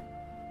nyeupe.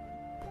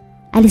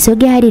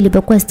 Alisogea hadi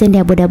ilipokuwa stendi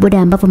ya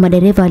bodaboda ambapo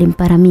madereva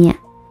walimparamia.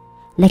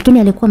 Lakini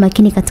alikuwa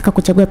makini katika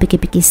kuchagua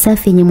pikipiki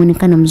safi yenye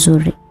muonekano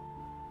mzuri.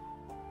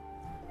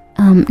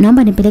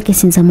 Naomba nipeleke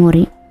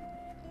Sinzamori.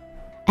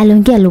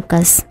 Aliongea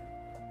Lucas.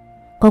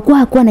 Kwa kuwa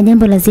hakuwa na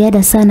jambo la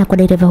ziada sana kwa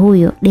dereva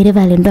huyo,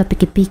 dereva aliondoa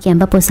pikipiki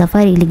ambapo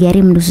safari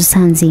iligharimu nusu saa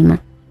nzima.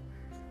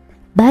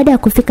 Baada ya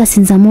kufika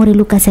Sinzamori,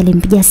 Lucas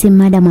alimpigia simu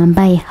madam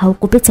ambaye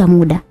haukupita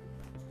muda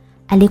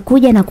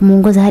alikuja na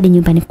kumuongoza hadi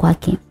nyumbani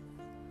kwake.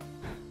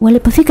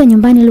 Walipofika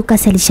nyumbani,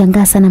 Lucas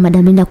alishangaa sana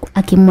Madam Lina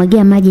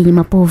akimwagia maji yenye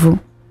mapovu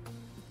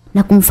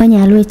na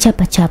kumfanya aloe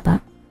chapa chapa.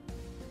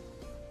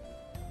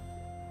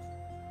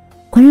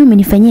 Kwa nini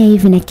umenifanyia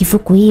hivi na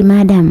kifuku hii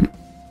madam?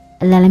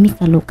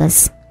 Lalamika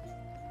Lucas.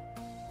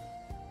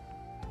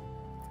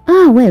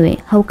 Wewe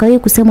haukawi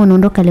kusema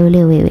unaondoka leo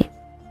wewe.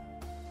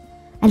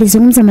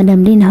 Alizungumza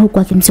Madam Lina huku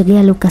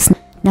akimsogelea Lucas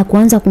na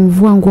kuanza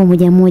kumvua nguo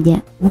moja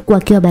moja huku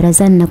akiwa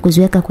barazani na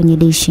kuziweka kwenye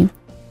dishi.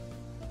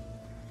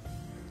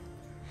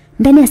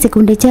 Ndani ya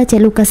sekunde chache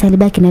Lucas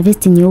alibaki na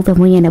vesti nyeupe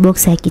pamoja na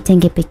boxer ya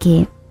kitenge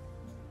pekee.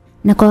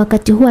 Na kwa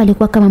wakati huo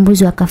alikuwa kama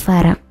mbuzi wa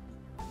kafara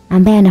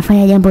ambaye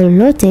anafanya jambo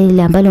lolote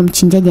lile ambalo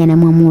mchinjaji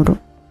anamwamuru.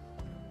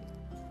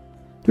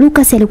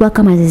 Lucas alikuwa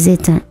kama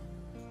zezeta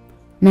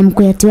na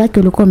mkuyati wake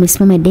ulikuwa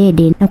umesimama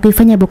dede na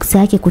kuifanya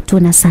boxer yake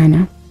kutuna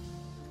sana.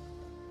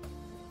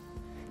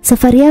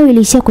 Safari yao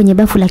iliishia kwenye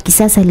bafu la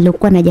kisasa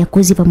lililokuwa na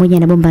jacuzzi pamoja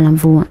na bomba la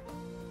mvua.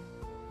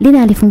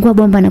 Lina alifungua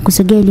bomba na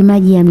kusogea ili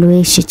maji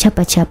yamloweshe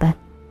chapa chapa.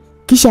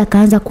 Kisha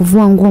akaanza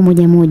kuvua nguo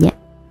moja moja.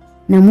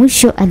 na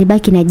mwisho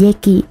alibaki na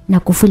jeki na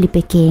kufuli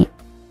pekee.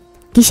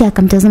 Kisha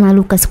akamtazama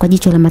Lucas kwa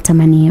jicho la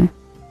matamanio.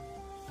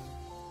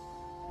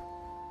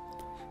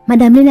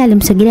 Madam Lina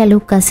alimsogelea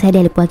Lucas hadi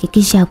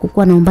alipohakikisha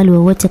hakukuwa na umbali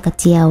wowote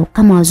kati yao,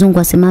 kama wazungu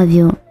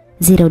wasemavyo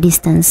zero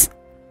distance.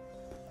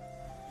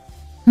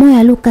 Moyo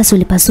wa Lucas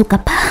ulipasuka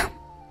pa.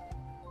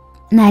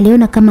 Na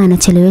aliona kama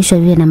anacheleweshwa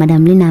vile na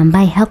Madam Lina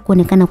ambaye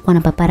hakuonekana kuwa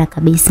na papara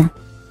kabisa.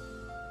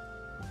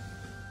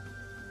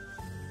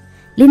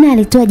 Lina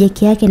alitoa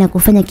jeki yake na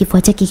kufanya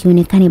kifua chake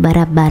kionekane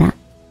barabara.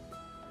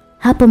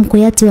 Hapo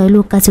mkuyati wa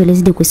Lucas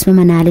ulizidi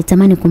kusimama na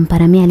alitamani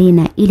kumparamia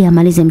Lina ili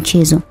amalize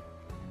mchezo.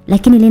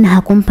 Lakini Lina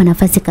hakumpa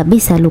nafasi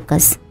kabisa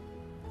Lucas.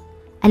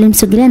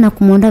 Alimsogelea na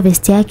kumuondoa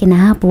vesti yake na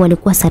hapo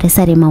walikuwa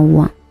sare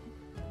maua.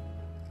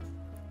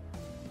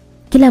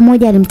 Kila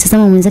mmoja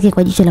alimtazama mwenzake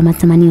kwa jicho la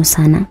matamanio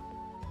sana.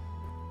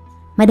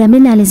 Madam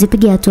Lina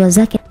alizipiga hatua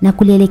zake na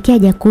kulielekea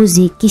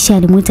jacuzzi, kisha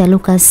alimuita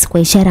Lucas kwa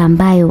ishara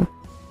ambayo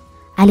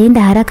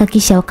alienda haraka,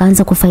 kisha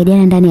wakaanza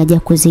kufaidiana ndani ya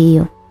jacuzzi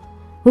hiyo.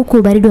 Huku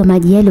ubaridi wa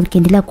maji yale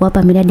ukiendelea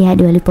kuwapa miradi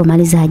hadi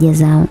walipomaliza haja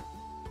zao.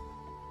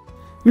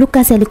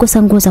 Lucas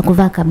alikosa nguo za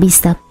kuvaa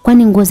kabisa,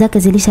 kwani nguo zake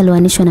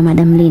zilishaloanishwa na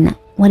Madam Lina.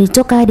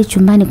 Walitoka hadi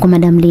chumbani kwa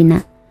Madam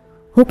Lina,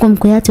 huku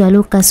mkuyati wa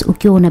Lucas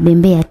ukiwa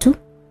unabembea tu,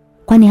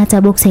 kwani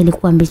hata boxer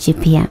ilikuwa mbichi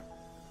pia.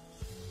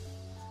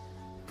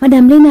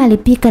 Madam Lina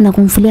alipika na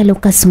kumfulia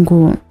Lucas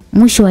nguo.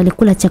 Mwisho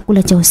walikula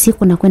chakula cha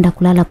usiku na kwenda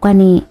kulala,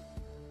 kwani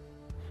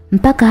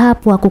mpaka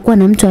hapo hakukuwa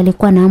na mtu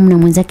alikuwa na hamu na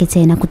mwenzake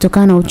tena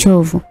kutokana na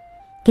uchovu.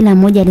 Kila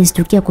mmoja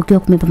alistukia kukiwa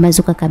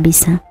kumepambazuka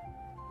kabisa.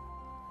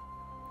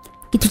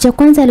 Kitu cha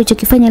kwanza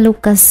alichokifanya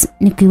Lucas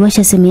ni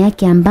kuiwasha simu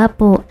yake,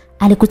 ambapo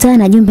alikutana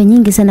na jumbe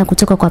nyingi sana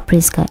kutoka kwa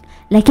Prisca,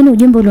 lakini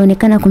ujumbe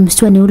ulioonekana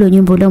kumshtua ni ule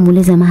ujumbe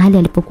uliomuuliza mahali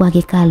alipokuwa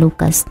akikaa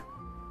Lucas.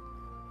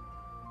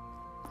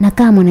 Na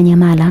kama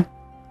mwananyamala.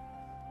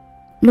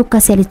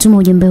 Lucas alituma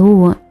ujumbe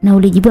huo na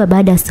ulijibiwa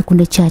baada ya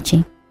sekunde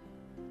chache.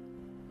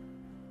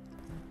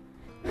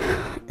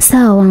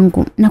 Sawa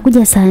wangu,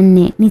 nakuja saa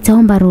 4,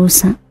 nitaomba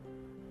ruhusa.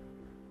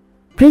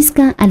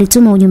 Prisca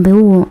alituma ujumbe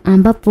huo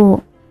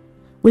ambapo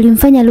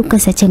ulimfanya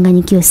Lucas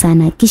achanganyikiwe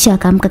sana, kisha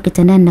akaamka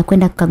kitandani na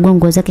kwenda kukagua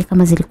nguo zake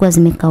kama zilikuwa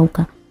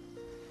zimekauka.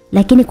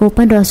 Lakini kwa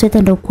upande wa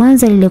sweta ndo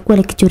kwanza lilikuwa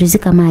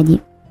likichurizika maji.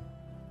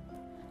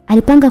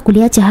 Alipanga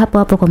kuliacha hapo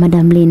hapo kwa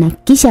Madam Lina,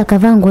 kisha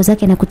akavaa nguo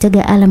zake na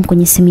kutega alarm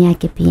kwenye simu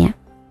yake pia.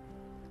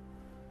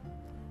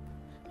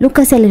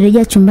 Lucas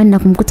alirejea chumbani na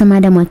kumkuta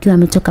Madam akiwa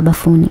ametoka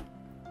bafuni.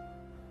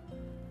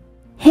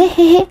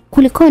 He,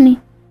 kulikoni?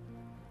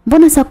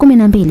 Mbona saa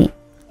 12?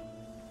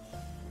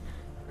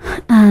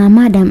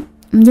 Madam,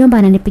 mjomba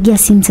ananipigia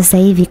simu sasa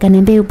hivi,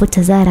 kaniambia yupo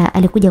Tazara,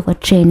 alikuja kwa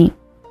treni.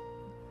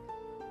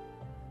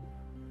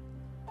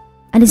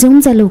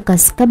 Alizungumza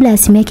Lucas kabla ya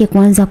simu yake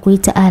kuanza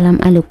kuita alarm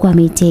alikuwa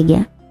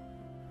ameitega.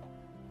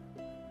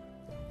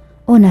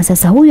 Ona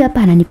sasa huyu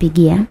hapa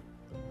ananipigia.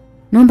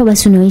 Naomba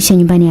basi uniwaishe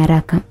nyumbani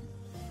haraka.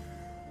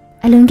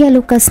 Aliongea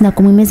Lucas na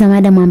kumhimiza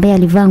Madam ambaye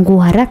alivaa nguo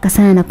haraka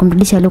sana na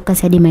kumrudisha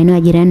Lucas hadi maeneo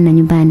ya jirani na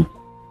nyumbani.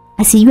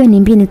 Asijue ni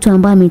mbinu tu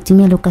ambayo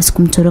ameitumia Lucas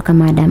kumtoroka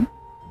Madam.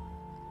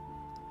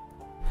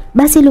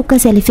 Basi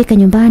Lucas alifika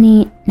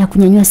nyumbani na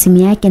kunyanyua simu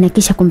yake na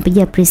kisha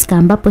kumpigia Prisca,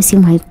 ambapo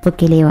simu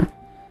haikupokelewa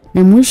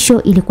na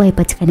mwisho ilikuwa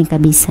haipatikani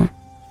kabisa.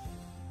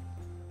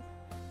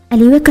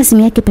 Aliweka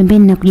simu yake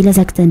pembeni na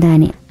kujilaza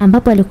kitandani,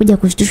 ambapo alikuja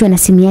kushtushwa na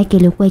simu yake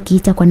iliyokuwa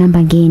ikiita kwa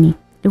namba ngeni.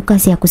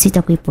 Lucas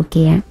hakusita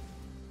kuipokea.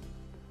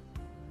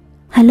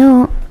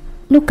 Halo,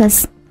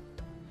 Lucas.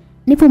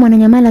 Nipo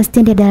Mwananyamala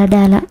stendi ya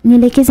daladala,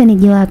 nielekeze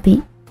nije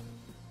wapi?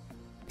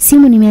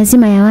 Simu ni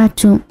miazima ya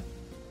watu.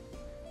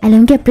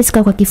 Aliongea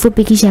Prisca kwa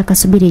kifupi kisha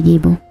akasubiri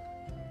jibu.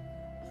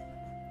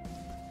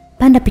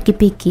 Panda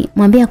pikipiki,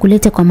 mwambie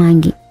akulete kwa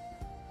Mangi.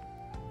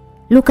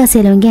 Lucas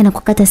aliongea na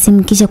kukata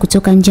simu kisha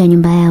kutoka nje ya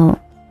nyumba yao,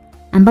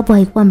 ambapo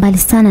haikuwa mbali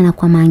sana na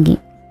kwa Mangi.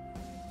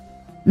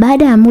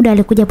 Baada ya muda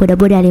alikuja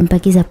bodaboda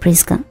alimpakiza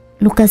Prisca.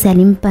 Lucas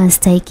alimpa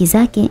stahiki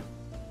zake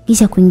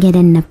kisha kuingia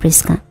ndani na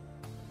Prisca.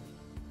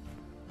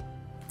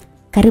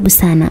 Karibu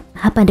sana,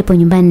 hapa ndipo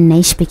nyumbani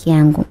ninaishi peke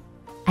yangu.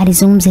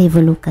 Alizungumza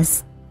hivyo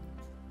Lucas.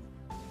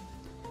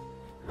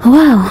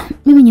 Wow,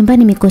 mimi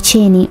nyumbani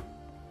Mikocheni.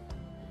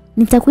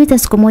 Nitakuita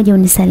siku moja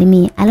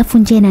unisalimie, alafu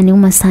njaa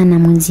inaniuma sana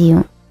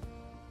mwenzio.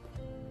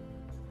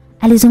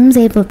 Alizungumza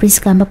hivyo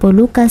Prisca, ambapo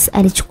Lucas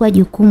alichukua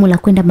jukumu la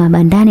kwenda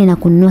mabandani na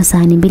kununua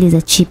sahani 2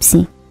 za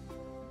chipsi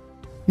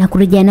na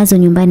kurejea nazo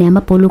nyumbani,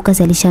 ambapo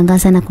Lucas alishangaa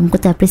sana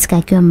kumkuta Prisca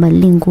akiwa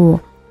amebadili nguo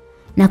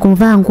na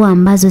kumvaa nguo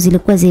ambazo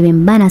zilikuwa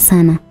zimembana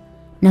sana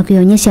na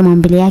kuionyesha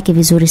maumbile yake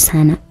vizuri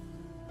sana.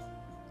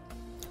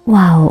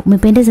 Wow,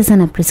 umependeza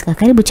sana Prisca,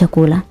 karibu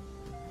chakula.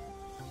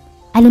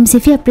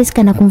 Alimsifia Prisca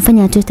na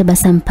kumfanya atoe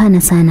tabasamu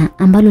pana sana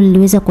ambalo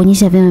liliweza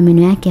kuonyesha vyema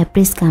meno yake ya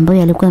Prisca ambayo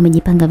yalikuwa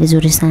yamejipanga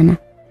vizuri sana.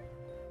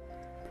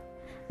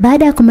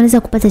 Baada ya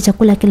kumaliza kupata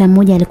chakula, kila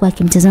mmoja alikuwa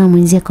akimtazama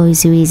mwenzie kwa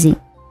wiziwizi.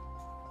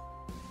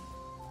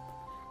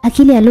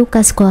 Akili ya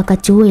Lucas kwa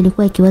wakati huo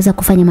ilikuwa ikiwaza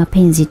kufanya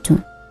mapenzi tu.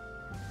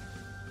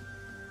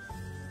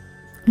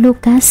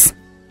 Lucas,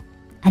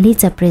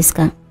 aliita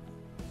Prisca.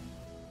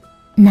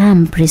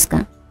 Naam Prisca.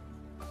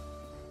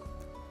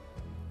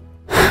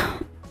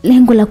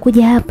 Lengo la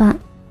kuja hapa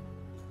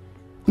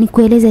ni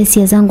kueleza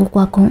hisia zangu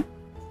kwako.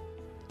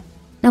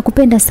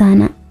 Nakupenda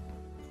sana.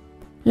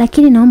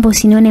 Lakini naomba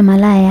usinione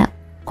malaya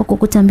kwa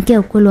kukutamkia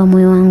ukweli wa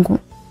moyo wangu.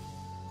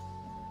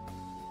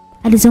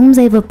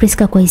 Alizungumza hivyo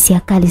Prisca kwa hisia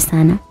kali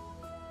sana.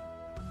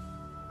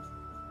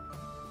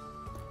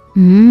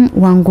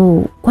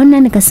 Wangu, kwa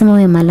nini nikasema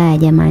wewe malaya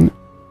jamani?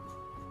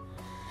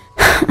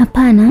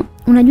 Hapana,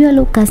 unajua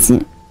Lucas,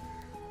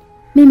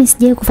 mimi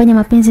sijawahi kufanya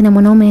mapenzi na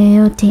mwanaume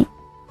yoyote.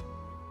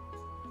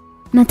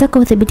 Nataka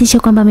uthibitishe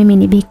kwamba mimi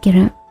ni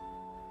bikira.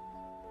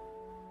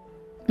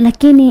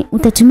 Lakini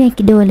utatumia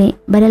kidole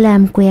badala ya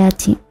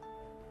mkuyati.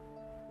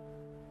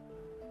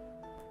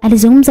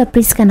 Alizungumza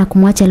Prisca na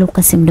kumwacha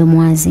Lucas mdomo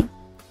wazi.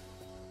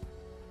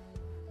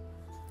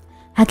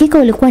 Hakika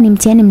ulikuwa ni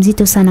mtihani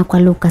mzito sana kwa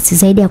Lucas,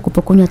 zaidi ya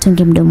kupokonywa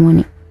tonge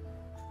mdomoni.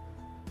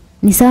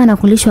 Ni sawa na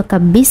kulishwa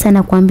kabisa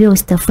na kuambiwa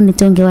usitafune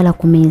tonge wala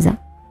kumeza.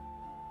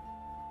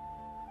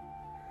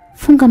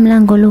 Funga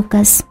mlango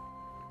Lucas.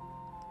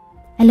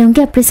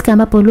 Aliongea Prisca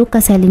ambapo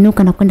Lucas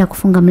alinuka na kwenda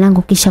kufunga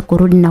mlango kisha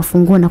kurudi na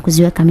funguo na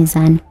kuziweka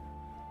mezani.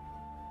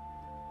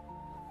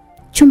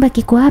 Chumba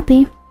kiko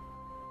wapi?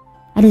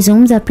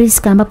 Alizungumza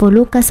Prisca ambapo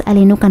Lucas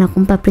alinuka na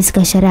kumpa Prisca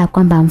ishara ya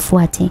kwamba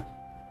amfuate.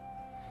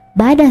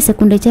 Baada ya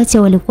sekunde chache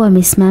walikuwa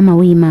wamesimama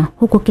wima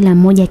huku kila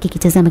mmoja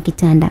akikitazama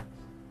kitanda.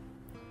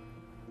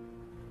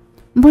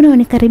 Mbona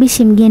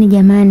unikaribishi mgeni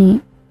jamani?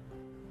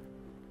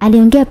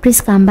 Aliongea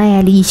Prisca ambaye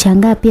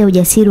alijishangaa pia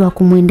ujasiri wa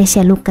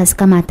kumuendesha Lucas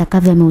kama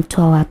atakavyo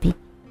ameutoa wapi.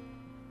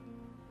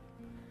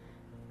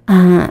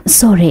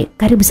 Sorry,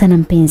 karibu sana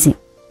mpenzi.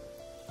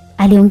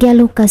 Aliongea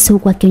Lucas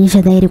huku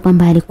akionyesha dhahiri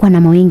kwamba alikuwa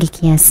na mawingi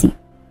kiasi.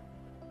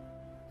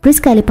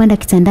 Prisca alipanda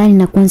kitandani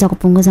na kuanza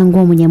kupunguza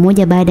nguo moja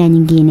moja baada ya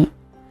nyingine,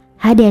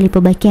 hadi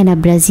alipobakia na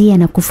brazia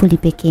na kufuli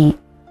pekee.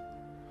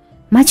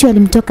 Macho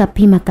yalimtoka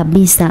pima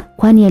kabisa,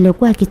 kwani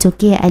yaliokuwa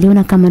akitokea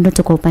aliona kama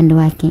ndoto kwa upande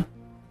wake.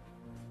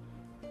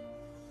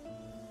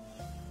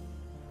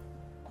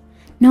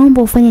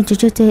 Naomba ufanye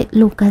chochote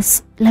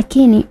Lucas,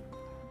 lakini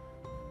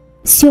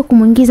sio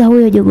kumuingiza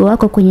huyo jogo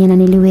wako kwenye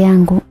naniliwe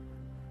yangu.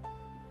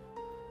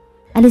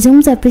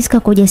 Alizungumza Prisca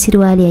kwa ujasiri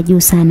wa hali ya juu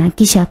sana,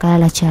 kisha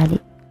akalala chali.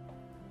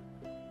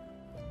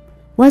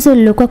 Wazo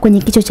lilokuwa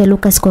kwenye kichwa cha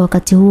Lucas kwa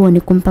wakati huo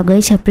ni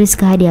kumpagaisha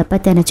Prisca hadi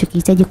apate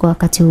anachokihitaji kwa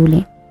wakati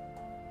ule.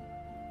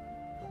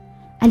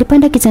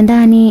 Alipanda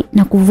kitandani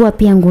na kuvua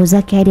pia nguo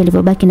zake hadi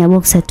alipobaki na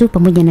boxer tu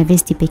pamoja na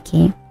vesti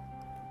pekee.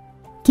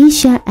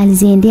 Kisha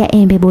aliziendea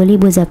embe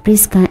bolibo za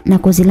Prisca na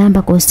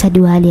kuzilamba kwa ustadi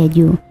wa hali ya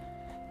juu,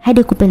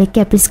 hadi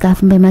kupelekea Prisca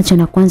afumbe macho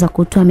na kuanza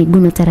kutoa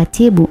miguno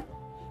taratibu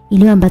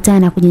iliyoambatana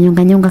na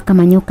kujinyonga-nyonga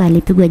kama nyoka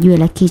alipigwa jiwe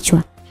la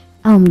kichwa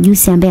au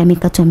mjusi ambaye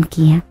amekatwa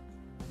mkia.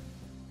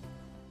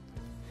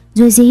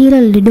 Zoezi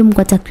hilo lilidumu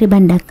kwa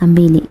takriban dakika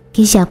 2,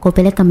 kisha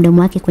akopeleka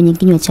mdomo wake kwenye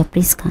kinywa cha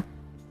Prisca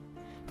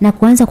na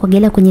kuanza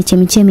kuogelea kwenye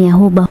chemichemi ya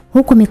huba,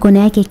 huku mikono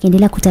yake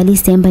ikiendelea kutalii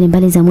sehemu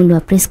mbalimbali za mwili wa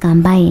Prisca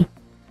ambaye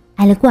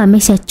alikuwa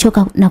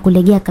ameshachoka na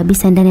kulegea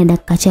kabisa ndani ya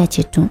dakika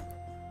chache tu.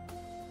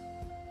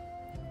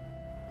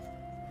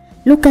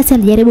 Lucas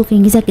alijaribu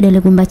kuingiza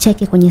kidole gumba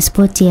chake kwenye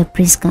spoti ya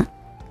Prisca,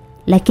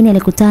 lakini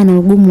alikutana na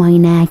ugumu wa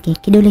aina yake.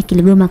 Kidole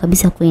kiligoma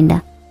kabisa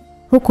kwenda,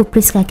 huku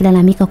Prisca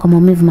akilalamika kwa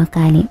maumivu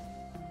makali.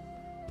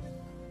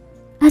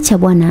 Acha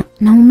bwana,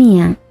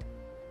 naumia.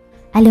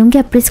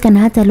 Aliongea Prisca, na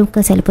hata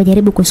Lucas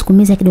alipojaribu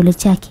kusukumiza kidole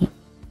chake,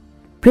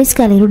 Prisca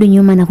alirudi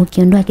nyuma na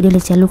kukiondoa kidole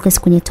cha Lucas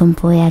kwenye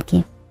tompo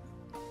yake.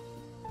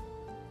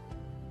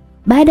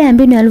 Baada ya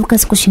mbinu ya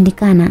Lucas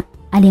kushindikana,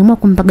 aliamua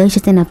kumpagaisha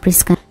tena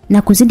Prisca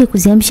na kuzidi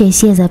kuziamsha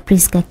hisia za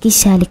Prisca.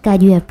 Kisha alikaa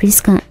juu ya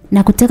Prisca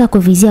na kutaka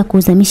kuvizia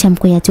kuuzamisha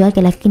mkoyati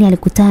wake, lakini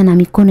alikutana na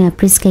mikono ya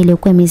Prisca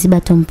iliyokuwa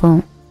imeziba tompo.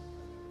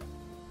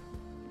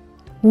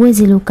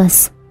 Uwezi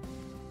Lucas.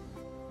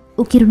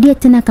 Ukirudia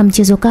tena kama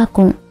mchezo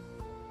kako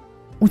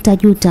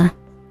utajuta.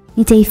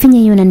 Nitaifinya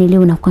hiyo na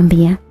nileo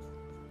nakwambia.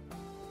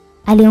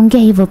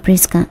 Aliongea hivyo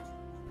Prisca,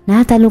 na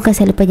hata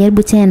Lucas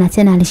alipojaribu tena na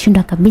tena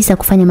alishindwa kabisa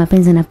kufanya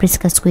mapenzi na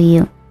Prisca siku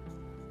hiyo.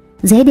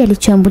 Zaidi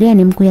alichoambulia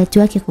ni mkuyati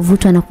wake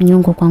kuvutwa na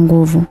kunyongwa kwa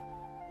nguvu.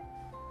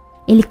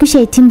 Ilikwisha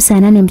hitimu saa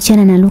 8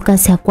 mchana na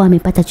Lucas hakuwa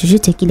amepata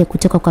chochote kile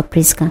kutoka kwa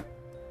Prisca.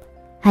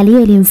 Hali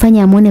hiyo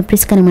ilimfanya amuone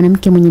Prisca ni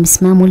mwanamke mwenye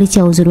msimamo licha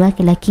ya uzuri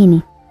wake,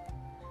 lakini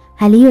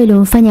hali hiyo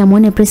ilimfanya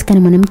amuone Prisca ni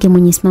mwanamke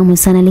mwenye msimamo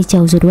sana licha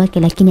ya uzuri wake,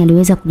 lakini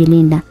aliweza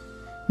kujilinda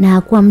na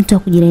hakuwa mtu wa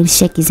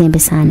kujilaisha kizembe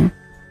sana.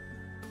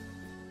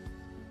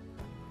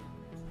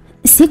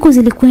 Siku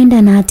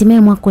zilikwenda na hatimaye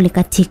mwaka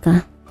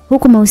ulikatika,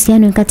 huku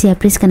mahusiano kati ya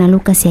Prisca na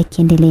Lucas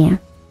yakiendelea.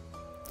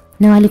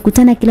 Na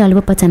walikutana kila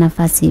walipopata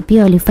nafasi.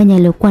 Pia walifanya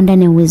yaliyokuwa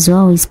ndani ya uwezo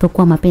wao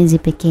isipokuwa mapenzi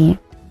pekee.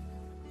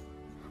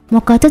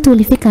 Mwaka wa 3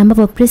 ulifika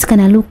ambapo Prisca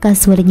na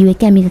Lucas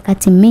walijiwekea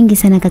mikakati mingi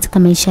sana katika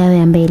maisha yao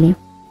ya mbele.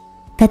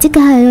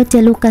 Katika hayo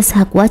yote Lucas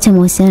hakuacha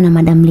mahusiano na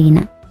Madam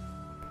Lina,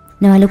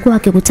 na walikuwa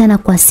wakikutana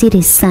kwa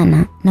siri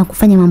sana na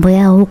kufanya mambo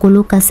yao, huku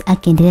Lucas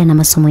akiendelea na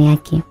masomo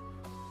yake.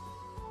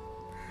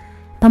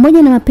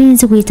 Pamoja na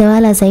mapenzi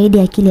kuitawala zaidi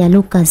akili ya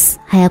Lucas,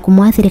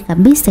 hayakumwathiri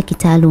kabisa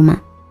kitaaluma.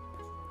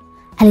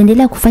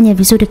 aliendelea kufanya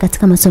vizuri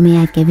katika masomo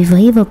yake. Vivyo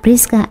hivyo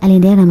Prisca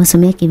aliendelea na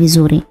masomo yake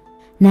vizuri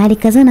na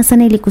alikazana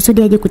sana ili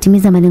kusudi aje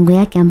kutimiza malengo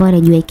yake ambayo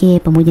alijiwekea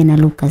pamoja na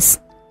Lucas.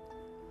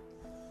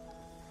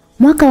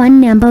 Mwaka wa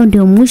 4 ambao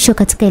ndio mwisho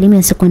katika elimu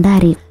ya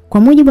sekondari,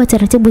 kwa mujibu wa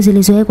taratibu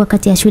zilizowekwa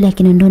kati ya shule ya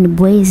Kinondoni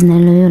Boys na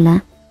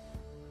Loyola,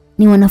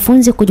 ni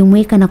wanafunzi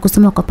kujumuika na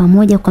kusoma kwa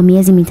pamoja kwa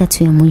miezi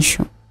mitatu ya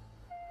mwisho.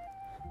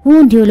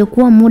 Huu ndio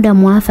ulikuwa muda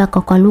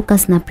mwafaka kwa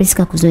Lucas na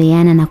Prisca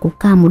kuzoeana na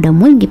kukaa muda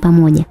mwingi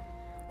pamoja,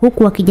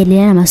 huku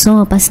wakijadiliana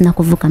masomo pasi na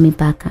kuvuka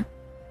mipaka.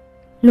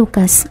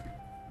 Lucas,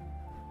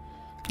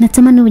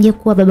 natamani uje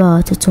kuwa baba wa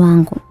watoto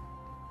wangu.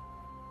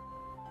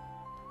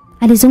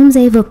 Alizungumza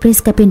hivyo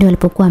Prisca pindi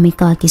walipokuwa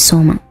wamekaa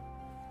wakisoma.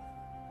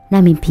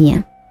 Nami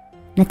pia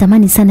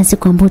natamani sana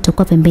siku ambayo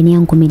utakuwa pembeni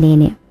yangu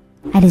milele.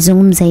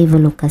 Alizungumza hivyo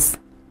Lucas.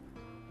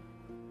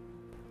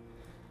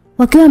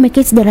 Wakiwa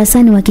wameketi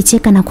darasani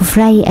wakicheka na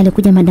kufurahi,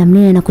 alikuja Madam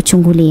Lina na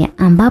kuchungulia,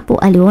 ambapo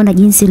aliona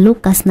jinsi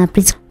Lucas na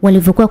Prisca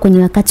walivyokuwa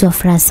kwenye wakati wa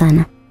furaha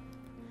sana.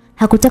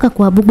 Hakutaka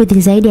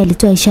kuwabugudhi zaidi,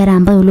 alitoa ishara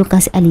ambayo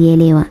Lucas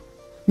alielewa,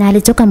 na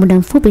alitoka muda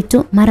mfupi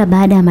tu mara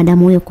baada ya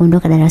Madam huyo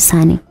kuondoka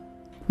darasani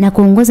na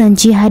kuongoza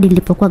njia hadi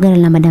lilipokuwa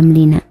gari la Madam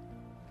Lina.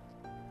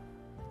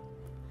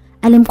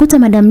 Alimkuta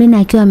Madam Lina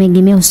akiwa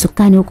ameegemea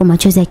usukani huko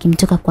machozi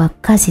yakimtoka kwa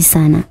kasi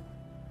sana.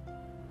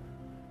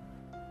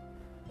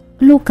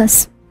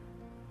 Lucas,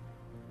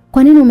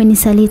 kwa nini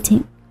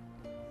umenisaliti?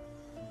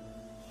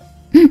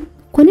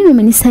 Kwa nini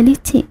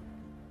umenisaliti?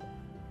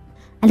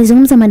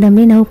 Alizungumza Madam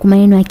Lina huku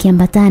maneno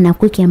yakiambatana na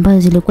kwiki ambazo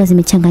zilikuwa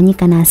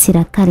zimechanganyika na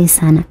hasira kali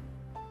sana.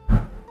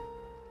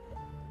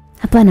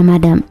 Hapana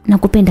madam,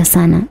 nakupenda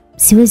sana.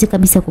 Siwezi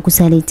kabisa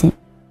kukusaliti.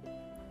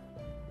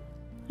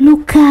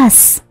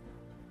 Lucas,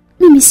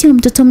 mimi sio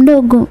mtoto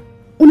mdogo.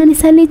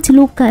 Unanisaliti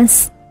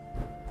Lucas.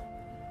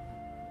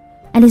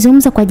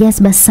 Alizungumza kwa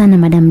jazba sana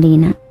Madam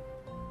Lina.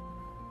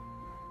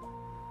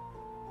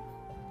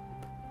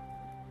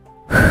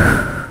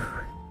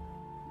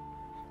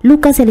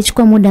 Lucas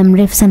alichukua muda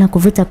mrefu sana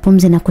kuvuta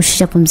pumzi na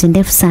kushusha pumzi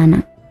ndefu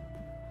sana,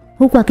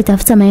 huku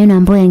akitafuta maneno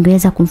ambayo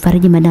yangeweza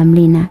kumfariji Madam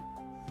Lina,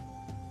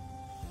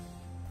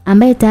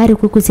 ambaye tayari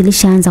kuku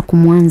zilishaanza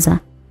kumwanza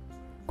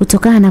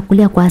kutokana na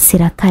kulia kwa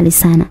hasira kali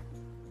sana.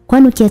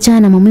 Kwani ukiachana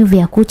na maumivu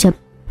ya kucha,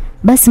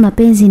 basi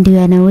mapenzi ndiyo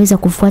yanaweza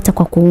kufuata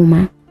kwa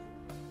kuuma.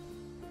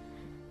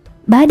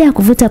 Baada ya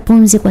kuvuta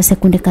pumzi kwa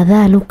sekunde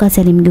kadhaa, Lucas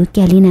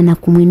alimgeukia Lina na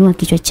kumuinua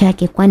kichwa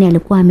chake, kwani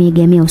alikuwa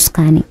ameegemea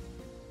usukani.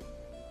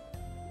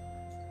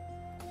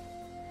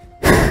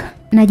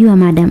 Najua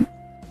madam.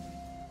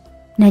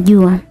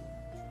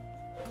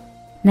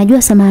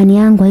 Najua samahani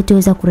yangu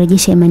haitaweza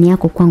kurejesha imani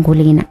yako kwangu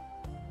Lina.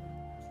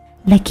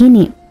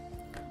 Lakini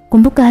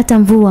kumbuka hata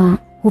mvua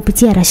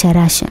hupitia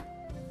rasharasha,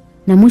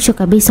 na mwisho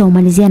kabisa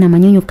umalizia na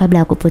manyunyu kabla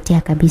ya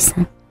kupotea kabisa.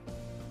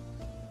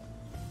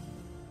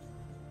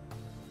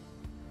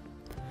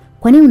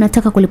 Kwa nini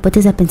unataka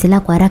kulipoteza penzi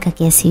lako haraka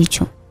kiasi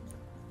hicho?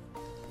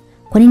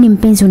 Kwa nini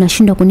mpenzi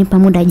unashindwa kunipa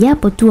muda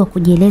japo tu wa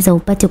kujieleza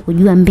upate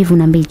kujua mbivu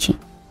na mbichi?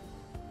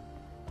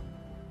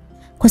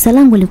 Kosa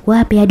langu liko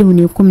wapi hadi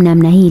unihukumu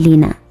namna hii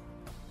Lina?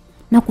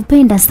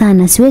 Nakupenda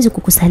sana, siwezi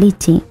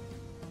kukusaliti.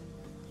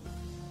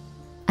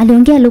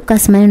 Aliongea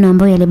Lucas maneno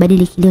ambayo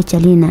yalibadili kilio cha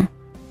Lina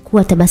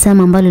kuwa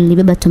tabasamu ambalo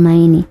lilibeba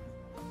tumaini.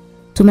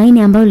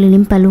 Tumaini ambalo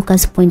lilimpa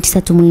Lucas point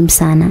 3 muhimu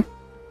sana.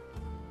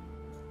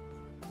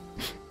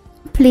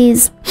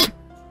 Please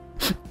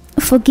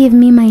forgive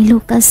me my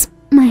Lucas.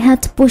 My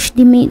heart pushed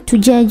me to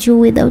judge you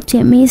without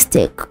a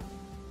mistake.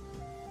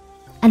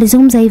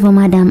 Alizungumza hivyo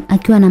madam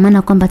akiwa na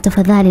maana kwamba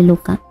tafadhali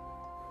Luka,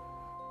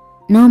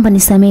 naomba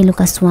nisamehe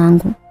Lucas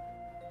wangu.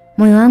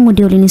 Moyo wangu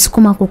ndio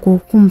ulinisukuma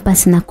kukuhukumu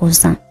pasi na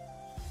kosa.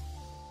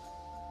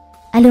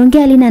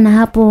 Aliongea Lina na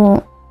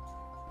hapo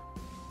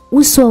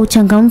uso wa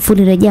uchangamfu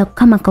ulirejea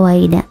kama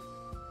kawaida.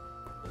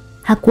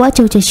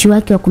 Hakuacha ucheshi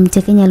wake wa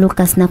kumtekenya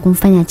Lucas na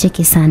kumfanya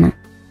acheke sana.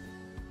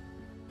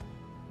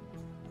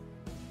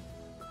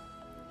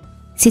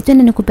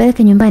 Sitwende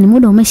nikupeleke nyumbani,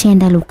 muda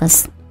umeshaenda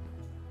Lucas.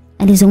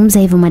 Alizungumza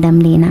hivyo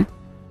Madam Lina.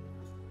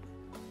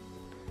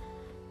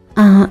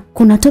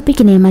 Kuna topic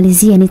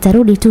inayomalizia,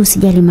 nitarudi tu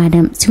usijali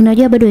madam. Si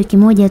unajua bado wiki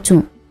moja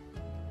tu.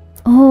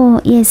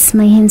 Oh, yes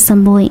my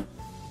handsome boy.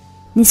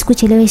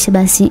 Nisikucheleweshe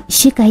basi.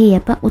 Shika hii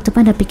hapa,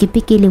 utapanda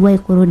pikipiki ili wae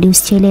kurudi,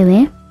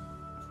 usichelewe.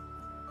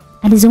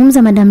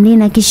 Alizungumza Madam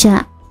Lina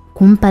kisha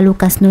kumpa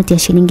Lucas noti ya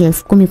shilingi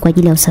 10,000 kwa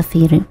ajili ya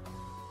usafiri.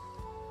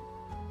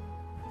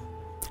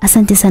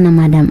 Asante sana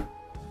madam.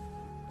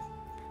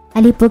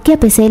 Alipokea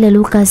pesa ile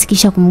Lucas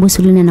kisha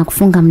kumbusu Lina na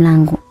kufunga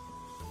mlango.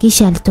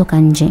 Kisha alitoka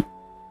nje.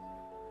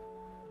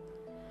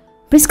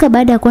 Prisca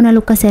baada ya kuona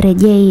Lucas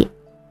arejei,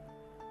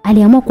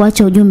 aliamua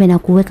kuacha ujumbe na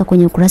kuweka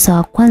kwenye ukurasa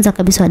wa kwanza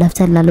kabisa wa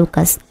daftari la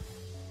Lucas,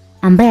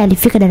 ambaye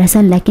alifika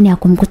darasani lakini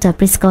hakumkuta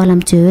Prisca wala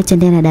mtu yoyote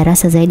ndani ya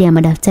darasa zaidi ya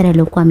madaftari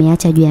aliyokuwa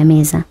ameacha juu ya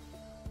meza.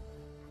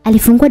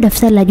 Alifungua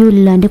daftari la juu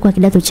lililoandikwa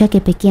kidato chake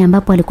pekee,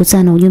 ambapo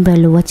alikutana na ujumbe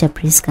alioacha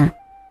Prisca.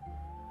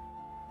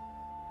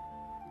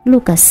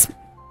 Lucas,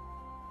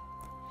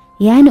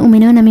 yaani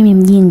umeniona mimi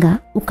mjinga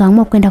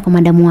ukaamua kwenda kwa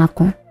madamu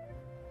wako.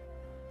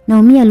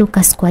 Naumia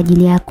Lucas kwa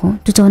ajili yako.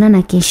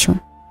 Tutaonana kesho.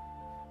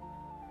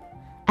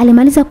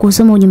 Alimaliza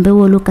kusoma ujumbe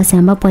huo Lucas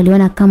ambapo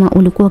aliona kama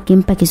ulikuwa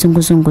ukimpa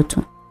kizunguzungu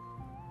tu.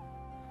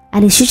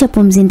 Alishusha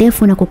pumzi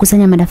ndefu na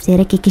kukusanya madaftari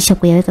yake kisha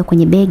kuyaweka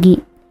kwenye begi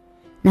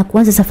na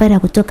kuanza safari ya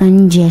kutoka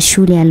nje ya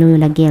shule ya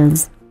Loyola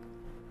Girls.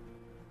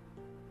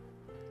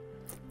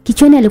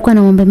 Kichwani alikuwa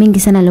na mambo mengi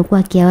sana alikuwa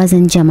akiyawaza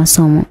nje ya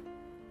masomo.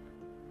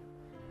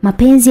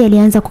 Mapenzi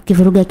yalianza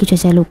kukivuruga kichwa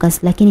cha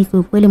Lucas, lakini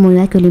kwa kweli moyo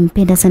wake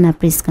ulimpenda sana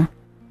Prisca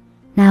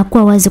na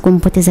hakuwa wazi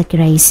kumpoteza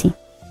kirahisi.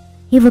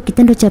 Hivyo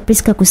kitendo cha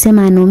Prisca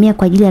kusema anaumia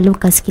kwa ajili ya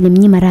Lucas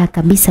kilimnyima raha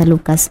kabisa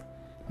Lucas,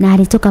 na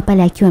alitoka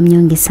pale akiwa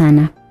mnyonge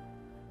sana.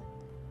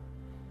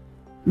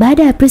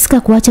 Baada ya Prisca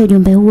kuacha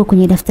ujumbe huo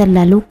kwenye daftari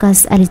la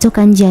Lucas,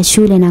 alitoka nje ya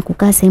shule na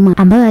kukaa sehemu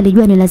ambayo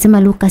alijua ni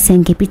lazima Lucas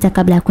angepita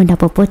kabla ya kwenda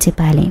popote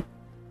pale.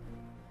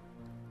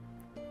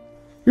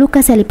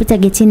 Lucas alipita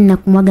getini na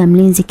kumwaga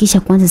mlinzi kisha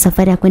kuanza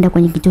safari ya kwenda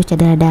kwenye kituo cha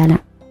daladala.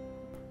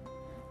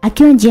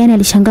 Akiwa njiani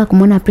alishangaa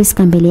kumwona Prisca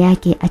mbele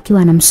yake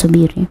akiwa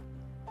anamsubiri.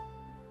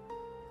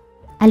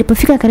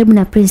 Alipofika karibu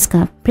na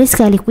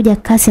Prisca alikuja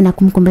kasi na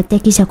kumkumbatia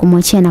kisha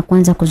kumwachia na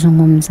kuanza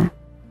kuzungumza.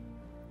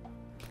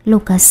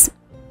 Lucas,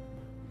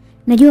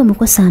 najua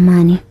umekosa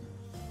amani.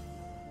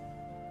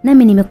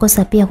 Nami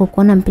nimekosa pia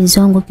kukuona mpenzi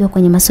wangu ukiwa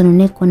kwenye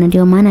masononeko, na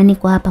ndio maana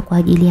niko hapa kwa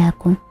ajili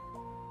yako.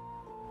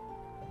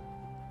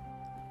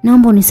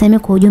 Naomba unisamehe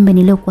kwa ujumbe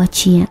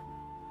niliokuachia.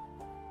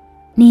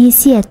 Ni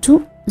hisia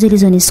tu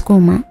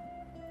zilizonisukuma.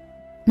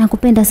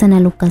 Nakupenda sana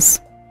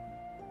Lucas.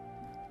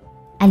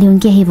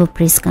 Aliongea hivyo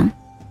Prisca.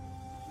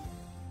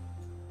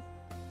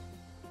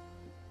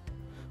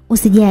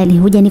 Usijali,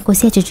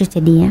 hujanikosea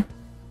chochote dia.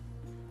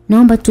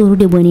 Naomba tu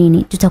urudi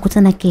bwenini,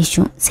 tutakutana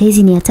kesho.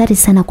 Saizi ni hatari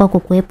sana kwako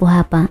kuwepo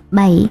hapa.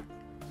 Bye.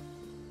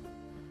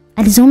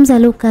 Alizungumza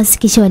Lucas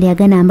kisha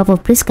waliagana ambapo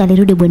Prisca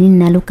alirudi bwenini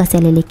na Lucas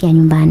alielekea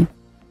nyumbani.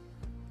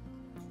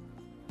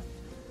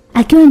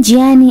 Akiwa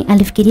njiani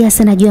alifikiria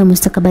sana juu ya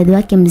mustakabali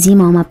wake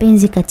mzima wa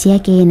mapenzi kati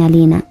yake yeye na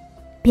Lina.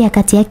 Pia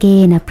kati yake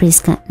yeye na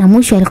Prisca, na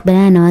mwisho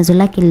alikubaliana na wazo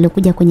lake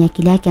lililokuja kwenye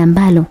akili yake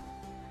ambalo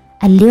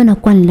aliona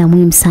kuwa ni la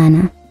muhimu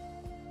sana.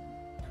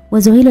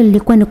 Wazo hilo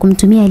lilikuwa ni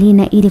kumtumia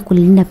Lina ili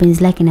kulilinda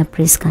penzi lake na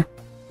Prisca.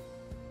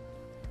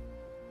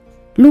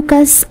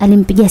 Lucas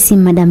alimpigia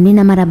simu Madam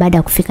Lina mara baada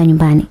ya kufika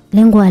nyumbani.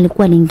 Lengo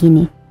alikuwa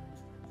lingine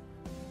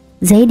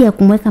zaidi ya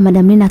kumweka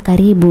Madam Lina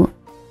karibu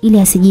ili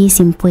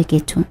asijihisi mpweke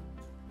tu.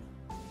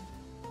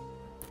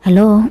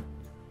 Halo.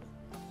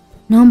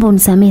 Naomba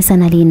unisamehe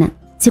sana Lina.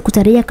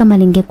 Sikutarajia kama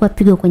lingekuwa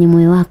pigo kwenye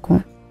moyo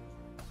wako.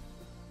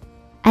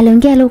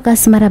 Aliongea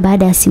Lucas mara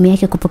baada ya simu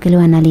yake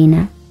kupokelewa na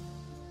Lina.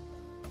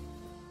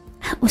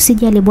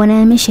 Usijali bwana,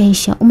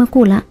 yameshaisha.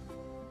 Umekula?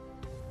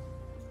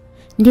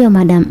 Ndio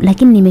madam,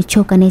 lakini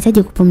nimechoka,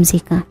 nahitaji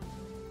kupumzika.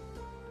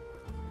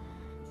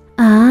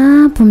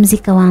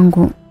 Pumzika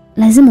wangu.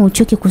 Lazima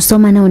uchoke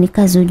kusoma nao ni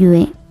kazi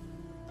ujue.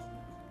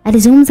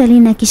 Alizungumza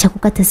Lina kisha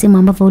kukata simu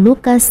ambapo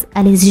Lucas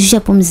alizishusha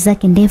pumzi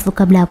zake ndefu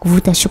kabla ya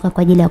kuvuta shuka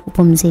kwa ajili ya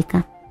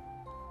kupumzika.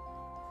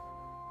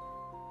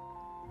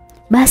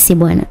 Basi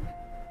bwana.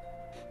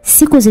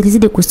 Siku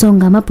zilizidi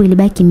kusonga ambapo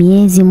ilibaki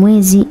miezi,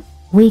 mwezi,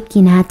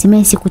 wiki na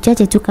hatimaye siku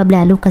chache tu kabla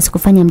ya Lucas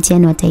kufanya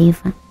mtihani wa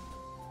taifa.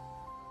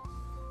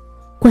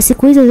 Kwa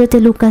siku hizo zote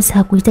Lucas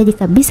hakuhitaji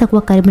kabisa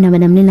kuwa karibu na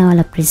Madam Lina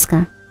wala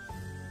Prisca.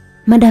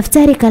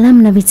 Madaftari,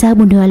 kalamu na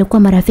vitabu ndio walikuwa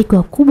marafiki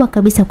wakubwa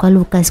kabisa kwa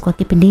Lucas kwa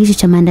kipindi hicho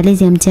cha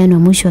maandalizi ya mtihani wa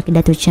mwisho wa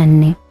kidato cha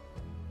 4.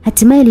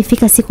 Hatimaye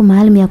ilifika siku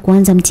maalum ya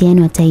kuanza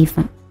mtihani wa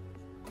taifa.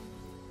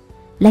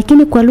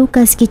 Lakini kwa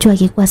Lucas kichwa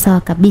hakikuwa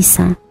sawa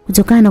kabisa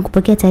kutokana na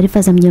kupokea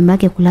taarifa za mjomba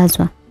wake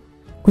kulazwa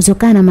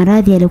kutokana na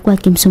maradhi yaliyokuwa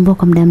yakimsumbua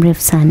kwa muda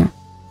mrefu sana.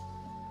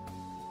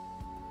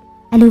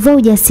 Alivaa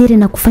ujasiri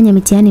na kufanya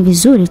mitihani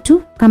vizuri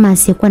tu kama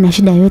asiyekuwa na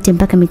shida yoyote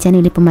mpaka mitihani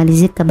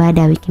ilipomalizika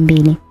baada ya wiki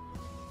 2.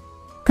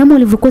 Kama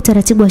ulivyokuwa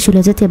taratibu wa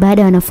shule zote,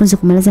 baada ya wanafunzi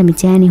kumaliza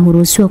mitihani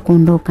huruhusiwa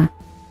kuondoka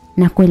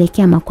na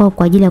kuelekea makwao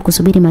kwa ajili ya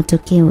kusubiri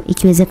matokeo,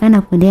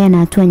 ikiwezekana kuendelea na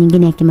hatua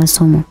nyingine ya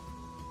kimasomo.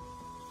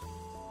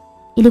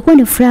 Ilikuwa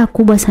ni furaha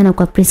kubwa sana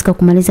kwa Prisca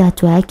kumaliza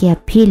hatua yake ya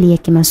pili ya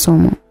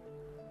kimasomo.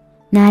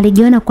 Na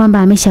alijiona kwamba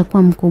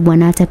ameshakuwa mkubwa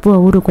na atapewa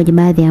uhuru kwa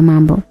baadhi ya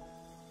mambo.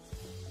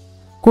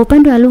 Kwa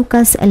upande wa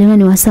Lucas aliona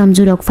ni wasaa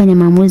mzuri wa kufanya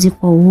maamuzi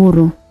kwa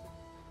uhuru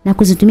na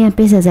kuzitumia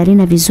pesa za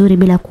Lina vizuri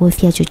bila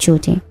kuhofia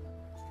chochote.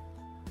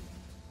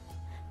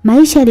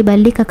 Maisha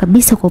yalibadilika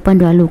kabisa kwa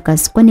upande wa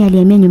Lucas, kwani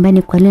alihamia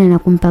nyumbani kwa Lina na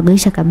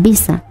kumpaganisha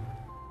kabisa.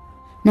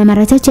 Na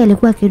mara chache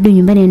alikuwa akirudi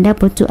nyumbani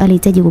endapo tu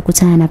alihitaji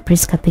kukutana na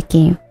Prisca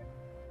pekee.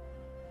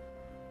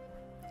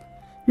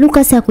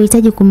 Lucas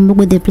hakuhitaji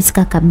kumbugu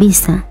Prisca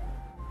kabisa,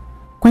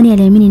 kwani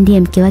aliamini ndiye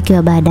mke wake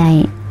wa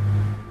baadaye.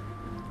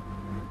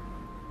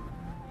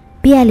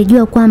 Pia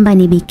alijua kwamba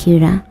ni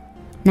bikira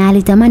na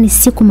alitamani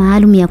siku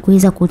maalum ya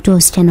kuweza kutoa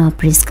usichana wa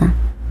Prisca.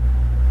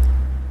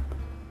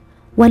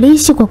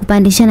 Waliishi kwa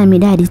kupandishana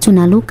midadi tu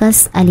na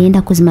Lucas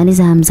alienda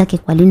kuzimaliza hamu zake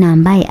kwa Lina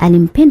ambaye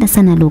alimpenda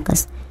sana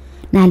Lucas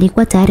na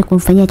alikuwa tayari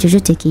kumfanyia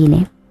chochote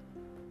kile.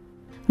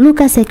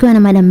 Lucas akiwa na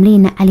Madam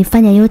Lina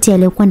alifanya yote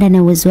yaliyokuwa ndani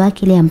ya uwezo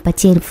wake ili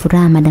ampatie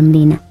furaha Madam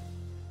Lina.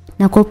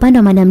 Na kwa upande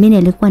wa Madam Lina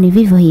ilikuwa ni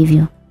vivyo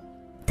hivyo.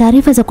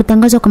 Taarifa za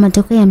kutangazwa kwa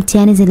matokeo ya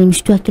mtihani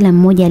zilimshtua kila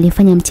mmoja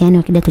aliyefanya mtihani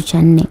wa kidato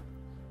cha 4.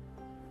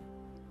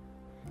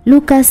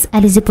 Lucas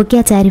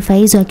alizipokea taarifa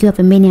hizo akiwa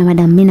pembeni ya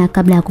Madam Lina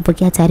kabla ya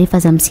kupokea taarifa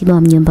za msiba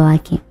wa mjomba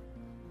wake.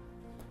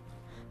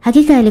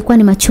 Hakika ilikuwa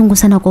ni machungu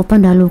sana kwa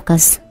upande wa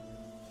Lucas,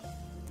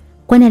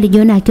 kwani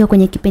alijiona akiwa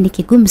kwenye kipindi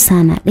kigumu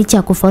sana licha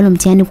ya kufaulu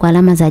mtihani kwa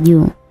alama za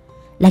juu.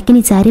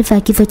 Lakini taarifa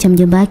ya kifo cha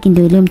mjomba wake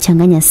ndio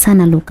iliyomchanganya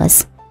sana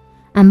Lucas,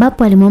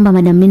 ambapo alimuomba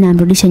Madam Lina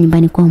amrudishe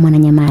nyumbani kwa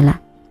Mwananyamala.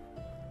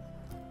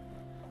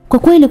 Kwa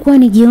kweli ilikuwa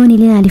ni jioni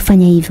Lina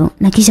alifanya hivyo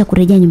na kisha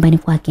kurejea nyumbani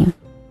kwake.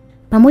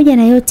 Pamoja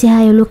na yote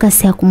hayo,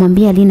 Lucas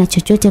hakumwambia Lina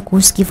chochote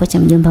kuhusu kifo cha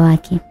mjomba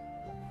wake.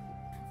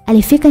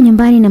 Alifika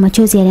nyumbani na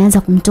machozi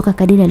yalianza kumtoka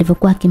kadiri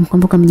alivyokuwa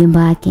akimkumbuka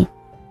mjomba wake.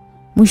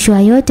 Mwisho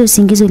wa yote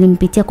usingizi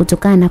ulimpitia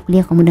kutokana na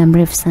kulia kwa muda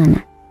mrefu sana.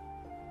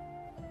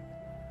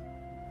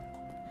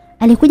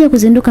 Alikuja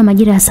kuzinduka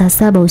majira ya saa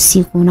 7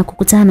 usiku na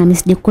kukutana na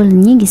message call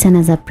nyingi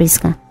sana za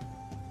Prisca.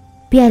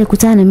 Pia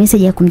alikutana na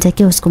message ya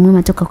kumtakia usiku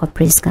mwema toka kwa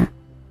Prisca.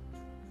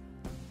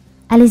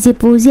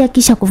 Alizipuuzia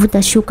kisha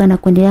kuvuta shuka na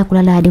kuendelea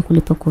kulala hadi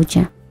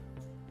kulipokucha.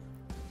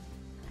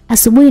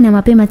 Asubuhi na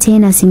mapema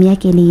tena simu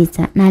yake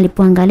iliita na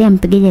alipoangalia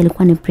mpigaji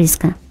alikuwa ni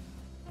Prisca.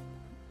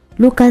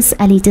 Lucas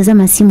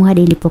aliitazama simu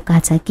hadi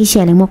ilipokata,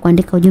 kisha aliamua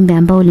kuandika ujumbe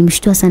ambao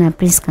ulimshtua sana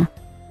Prisca,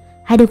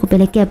 hadi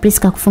kupelekea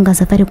Prisca kufunga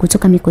safari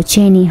kutoka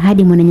Mikocheni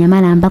hadi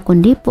Mwananyamala ambako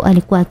ndipo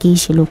alikuwa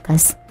akiishi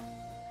Lucas.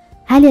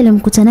 Hali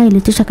aliyomkuta nayo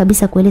ilitosha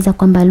kabisa kueleza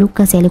kwamba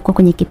Lucas alikuwa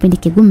kwenye kipindi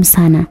kigumu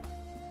sana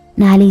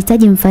na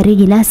alihitaji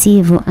mfariji, la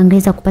sivyo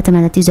angeweza kupata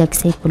matatizo ya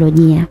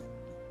kisaikolojia.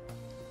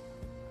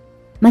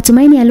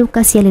 Matumaini ya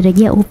Lucas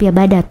yalirejea upya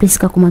baada ya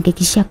Prisca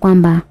kumhakikishia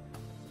kwamba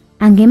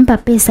angempa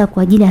pesa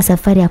kwa ajili ya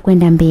safari ya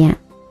kwenda Mbeya.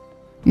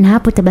 Na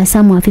hapo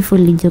tabasamu hafifu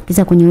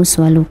lilijitokeza kwenye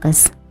uso wa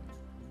Lucas.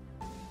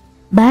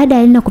 Baada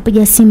ya Lina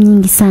kupiga simu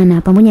nyingi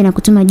sana pamoja na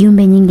kutuma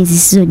jumbe nyingi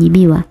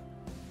zisizojibiwa,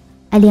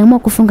 aliamua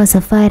kufunga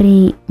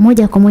safari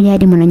moja kwa moja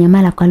hadi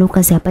Mwananyamala kwa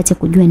Lucas apate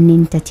kujua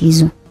nini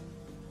tatizo.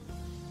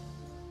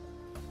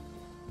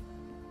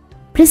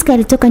 Prisca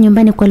alitoka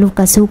nyumbani kwa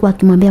Lucas huku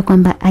akimwambia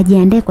kwamba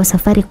ajiandae kwa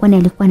safari kwani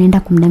alikuwa anaenda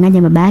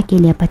kumdanganya baba yake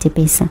ili apate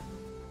pesa.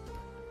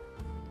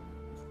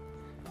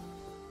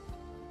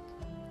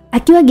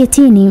 Akiwa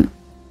getini,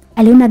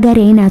 aliona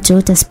gari aina ya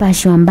Toyota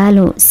Spatial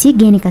ambalo si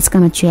geni katika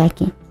macho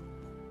yake,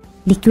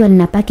 likiwa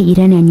linapaki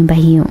jirani ya nyumba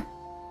hiyo.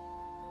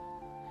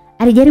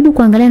 Alijaribu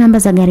kuangalia namba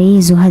za gari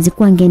hizo,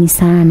 hazikuwa ngeni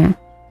sana.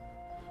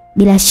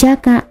 Bila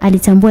shaka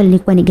alitambua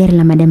lilikuwa ni gari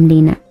la Madam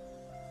Lina.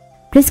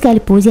 Prisca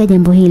alipuuzia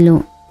jambo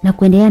hilo na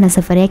kuendelea na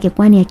safari yake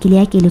kwani akili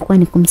yake ilikuwa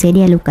ni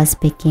kumsaidia Lucas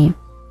pekee.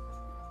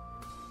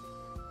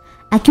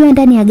 Akiwa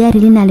ndani ya gari,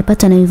 Lina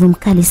alipatwa na wivu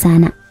mkali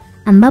sana,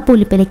 ambapo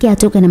ulipelekea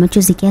atoke na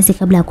machozi kiasi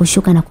kabla ya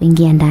kushuka na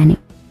kuingia ndani.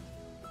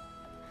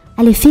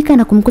 Alifika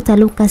na kumkuta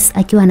Lucas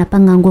akiwa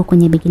anapanga nguo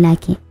kwenye begi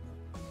lake,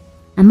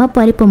 ambapo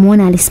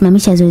alipomuona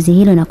alisimamisha zoezi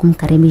hilo na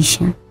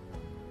kumkaribisha.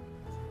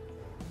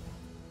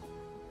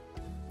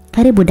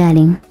 "Karibu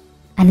darling,"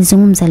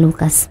 alizungumza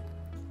Lucas.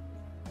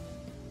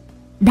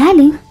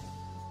 "Darling?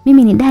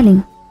 Mimi ni darling?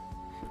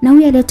 Na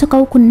huyu aliyetoka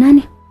huku ni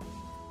nani?"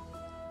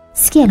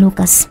 "Sikia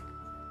Lucas,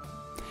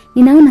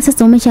 ninaona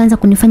sasa umeshaanza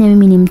kunifanya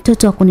mimi ni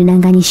mtoto wa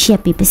kunidanganyishia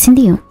pipi, si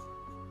ndio?"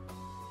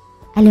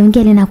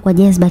 aliongea Lina kwa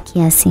jazba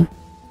kiasi.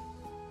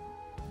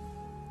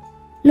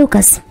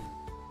 "Lucas,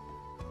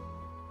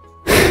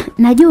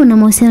 najua una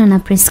mahusiano na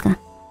Prisca.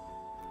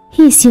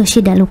 Hii sio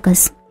shida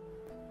Lucas.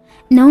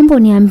 Naomba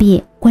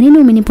uniambie kwa nini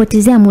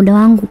umenipotezea muda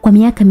wangu kwa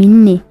miaka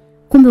 4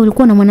 kumbe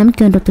ulikuwa na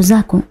mwanamke wa ndoto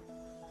zako?"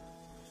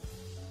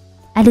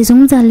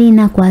 alizungumza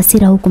Lina kwa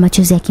hasira huku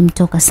machozi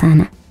yakimtoka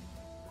sana.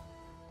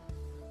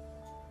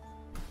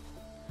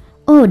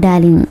 "Oh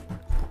darling,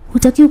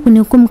 hutakiwi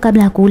kunihukumu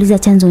kabla ya kuuliza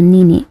chanzo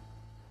nini.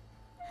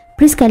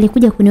 Prisca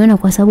alikuja kuniona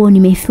kwa sababu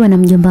nimefiwa na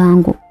mjomba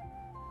wangu.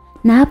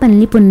 Na hapa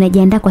nilipo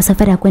ninajiandaa kwa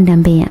safari ya kwenda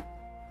Mbeya."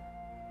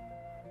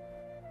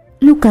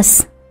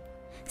 "Lucas,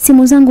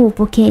 simu zangu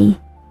upokei.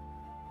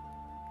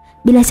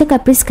 Bila shaka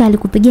Prisca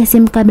alikupigia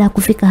simu kabla ya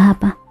kufika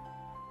hapa.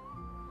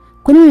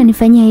 Kwa nini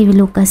unanifanyia hivi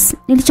Lucas?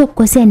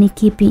 Nilichokukosea ni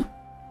kipi?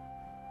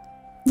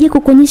 Je,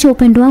 kukuonyesha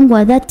upendo wangu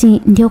wa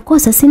dhati ndio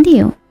kosa, si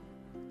ndio?"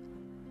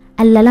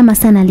 Alilalama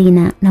sana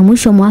Lina na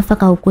mwisho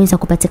mwafaka haukuweza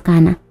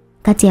kupatikana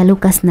kati ya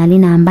Lucas na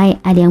Lina ambaye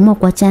aliamua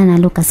kuachana na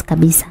Lucas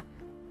kabisa.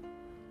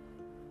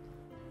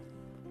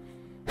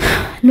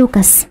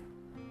 "Lucas,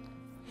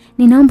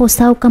 ninaomba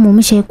usahau kama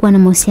umeshaikuwa na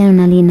mahusiano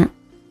na Lina.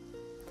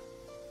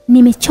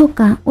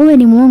 Nimechoka, wewe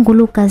ni muongo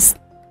Lucas.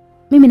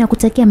 Mimi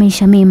nakutakia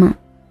maisha mema."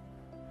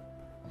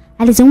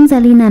 alizungumza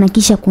Lina na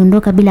kisha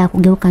kuondoka bila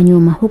kugeuka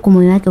nyuma huku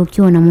moyo wake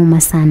ukiwa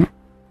unamuuma sana.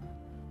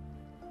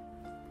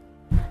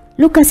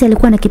 Lucas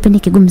alikuwa na kipindi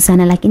kigumu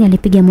sana lakini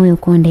alipiga moyo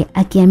konde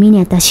akiamini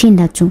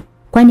atashinda tu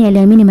kwani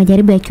aliamini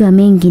majaribu yakiwa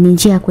mengi ni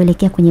njia ya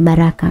kuelekea kwenye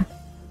baraka.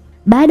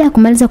 Baada ya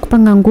kumaliza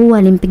kupanga nguo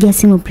alimpigia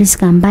simu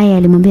Prisca ambaye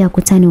alimwambia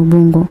akutane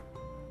Ubungo.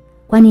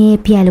 Kwani yeye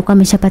pia alikuwa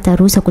ameshapata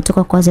ruhusa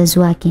kutoka kwa wazazi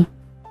wake.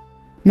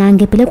 Na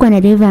angepelekwa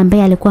na dereva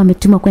ambaye alikuwa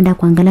ametumwa kwenda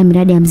kuangalia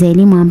miradi ya mzee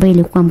elimu ambayo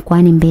ilikuwa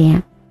mkoani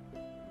Mbeya.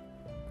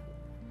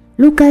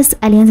 Lucas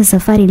alianza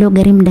safari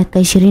iliyogharimu dakika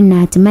 20 na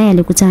hatimaye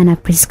alikutana na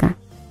Prisca.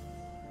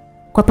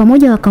 Kwa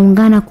pamoja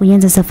wakaungana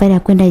kuanza safari ya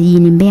kwenda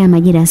jijini Mbeya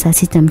majira ya saa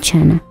 6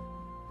 mchana.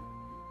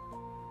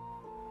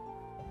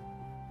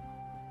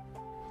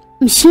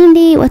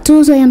 Mshindi wa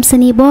tuzo ya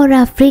msanii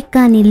bora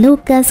Afrika ni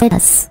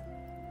Lucas.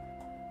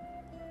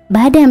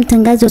 Baada ya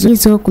mtangazo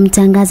hizo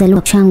kumtangaza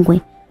Lucas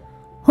shangwe,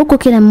 huku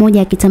kila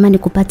mmoja akitamani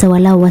kupata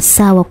walau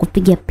wasaa wa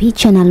kupiga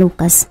picha na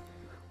Lucas,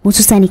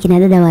 hususan kina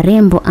dada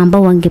warembo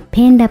ambao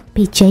wangependa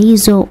picha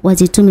hizo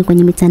wazitume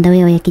kwenye mitandao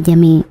yao ya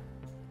kijamii.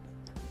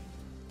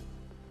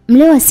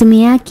 Mleo wa simu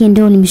yake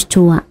ndio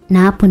ulimshtua, na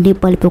hapo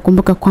ndipo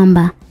alipokumbuka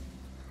kwamba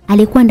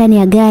alikuwa ndani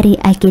ya gari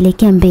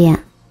akielekea Mbeya,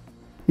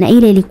 na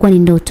ile ilikuwa ni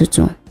ndoto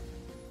tu.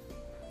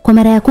 Kwa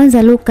mara ya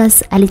kwanza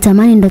Lucas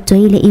alitamani ndoto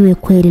ile iwe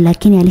kweli,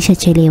 lakini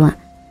alishachelewa,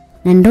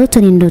 na ndoto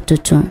ni ndoto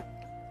tu.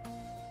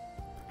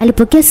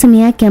 Alipokea simu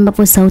yake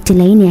ambapo sauti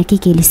laini ya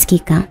kike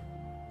ilisikika.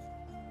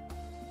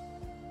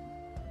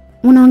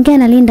 Unaongea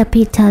na Linda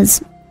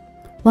Peters,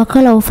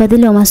 wakala wa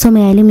ufadhili wa masomo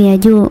ya elimu ya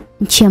juu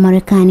nchi ya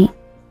Marekani.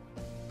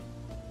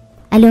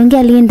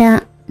 Aliongea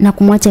Linda na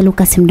kumwacha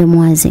Lucas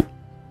mdomo wazi.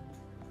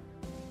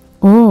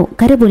 Oh,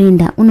 karibu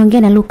Linda,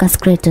 unaongea na Lucas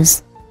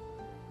Kratos.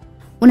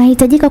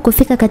 Unahitajika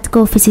kufika katika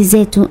ofisi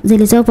zetu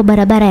zilizopo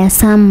barabara ya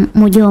Sam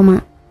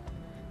Mujoma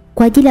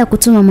kwa ajili ya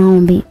kutuma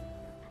maombi,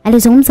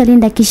 alizungumza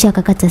Linda kisha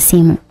akakata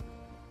simu.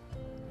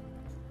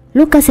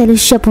 Lucas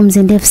alishusha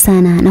pumzi ndefu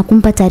sana na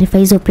kumpa taarifa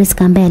hizo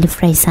Prisca ambaye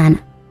alifurahi sana.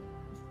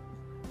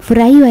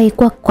 Furaha hiyo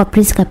haikuwa kwa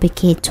Prisca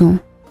pekee tu,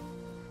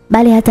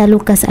 bali hata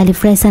Lucas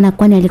alifurahi sana,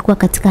 kwani alikuwa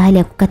katika hali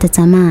ya kukata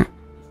tamaa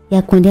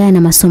ya kuendelea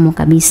na masomo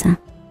kabisa.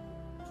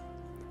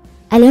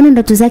 Aliona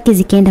ndoto zake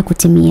zikienda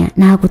kutimia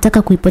na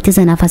hakutaka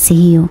kuipoteza nafasi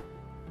hiyo.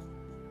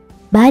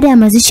 Baada ya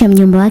mazishi ya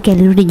mjomba wake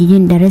alirudi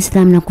jijini Dar es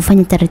Salaam na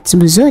kufanya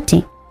taratibu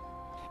zote,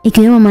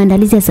 ikiwemo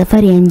maandalizi ya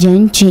safari ya nje ya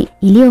nchi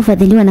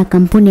iliyofadhiliwa na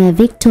kampuni ya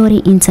Victory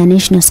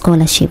International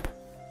Scholarship.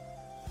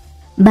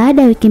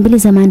 Baada ya wiki mbili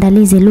za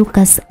maandalizi,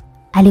 Lucas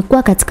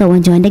alikuwa katika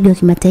uwanja wa ndege wa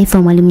kimataifa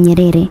wa Mwalimu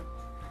Nyerere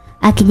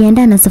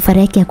akijiandaa na safari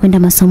yake ya kwenda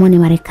masomoni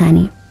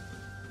Marekani.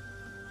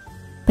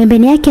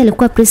 Pembeni yake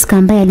alikuwa Prisca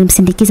ambaye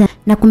alimsindikiza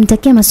na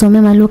kumtakia masomo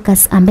mema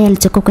Lucas ambaye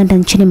alitoka kwenda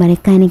nchini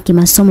Marekani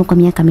kimasomo kwa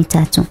miaka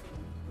 3.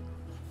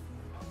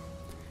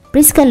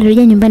 Prisca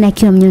alirejea nyumbani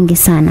akiwa mnyonge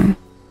sana.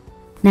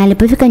 Na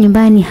alipofika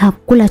nyumbani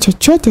hakula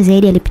chochote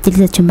zaidi,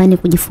 alipitiliza chumbani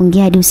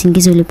kujifungia hadi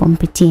usingizi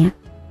ulipompitia.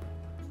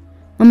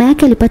 Mama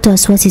yake alipata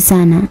wasiwasi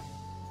sana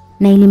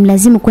na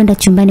ilimlazimu kwenda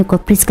chumbani kwa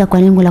Prisca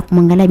kwa lengo la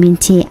kumwangalia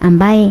binti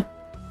ambaye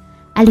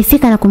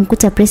alifika na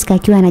kumkuta Prisca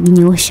akiwa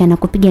anajinyoosha na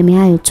kupiga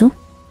miayo tu.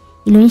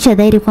 Ilionyesha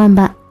dhahiri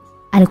kwamba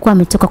alikuwa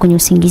ametoka kwenye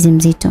usingizi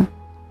mzito.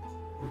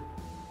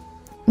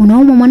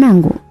 Unaumwa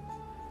mwanangu?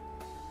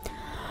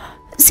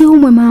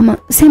 Siumwe mama,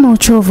 sema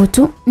uchovu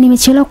tu,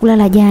 nimechelewa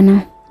kulala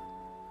jana,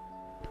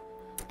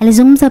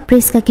 alizungumza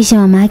Prisca kisha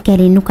mama yake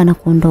aliinuka na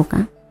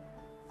kuondoka.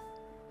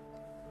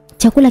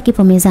 Chakula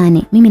kipo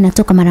mezani, mimi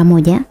natoka mara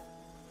moja,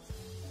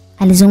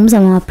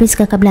 alizungumza mama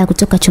Prisca kabla ya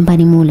kutoka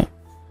chumbani mule.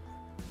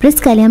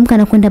 Prisca aliamka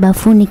na kwenda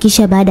bafuni,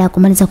 kisha baada ya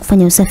kumaliza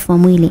kufanya usafi wa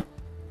mwili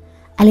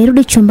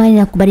alirudi chumbani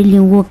na kubadili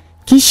nguo,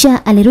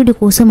 kisha alirudi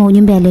kusoma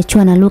ujumbe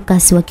aliochua na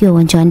Lucas wakiwa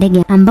uwanja wa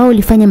ndege ambao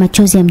ulifanya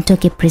machozi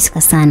yamtoke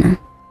Prisca sana.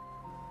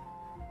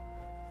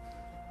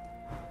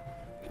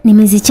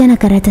 Nimezichana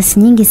karatasi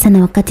nyingi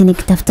sana wakati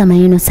nikitafuta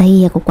maneno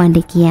sahihi ya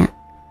kukuandikia,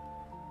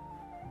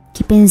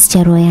 kipenzi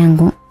cha roho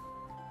yangu.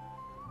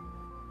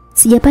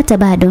 Sijapata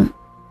bado,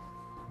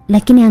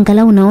 lakini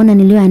angalau naona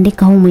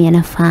niliyoandika humu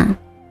yanafaa.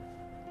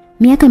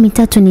 Miaka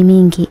 3 ni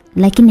mingi,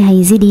 lakini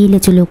haizidi ile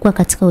tuliyokuwa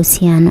katika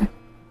uhusiano.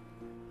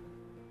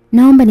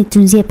 Naomba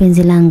nitunzie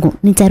penzi langu,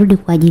 nitarudi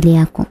kwa ajili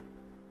yako.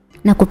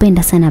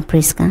 Nakupenda sana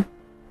Prisca.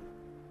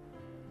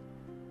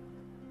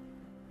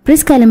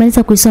 Prisca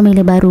alimaliza kuisoma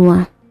ile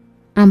barua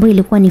ambayo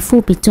ilikuwa ni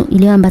fupi tu,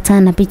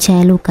 iliyoambatana na picha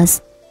ya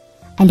Lucas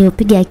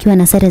aliyopiga akiwa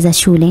na sare za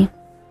shule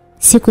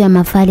siku ya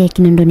mafali ya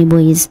Kinondoni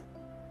Boys.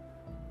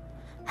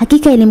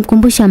 Hakika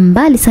ilimkumbusha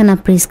mbali sana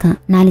Prisca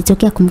na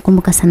alitokea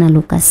kumkumbuka sana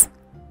Lucas.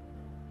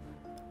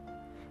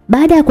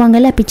 Baada ya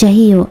kuangalia picha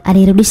hiyo,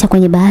 alirudisha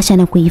kwenye bahasha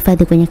na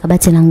kuihifadhi kwenye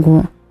kabati la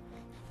nguo.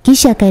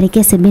 Kisha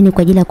akaelekea sebuleni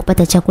kwa ajili ya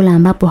kupata chakula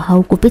ambapo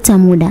haukupita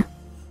muda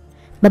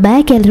baba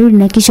yake alirudi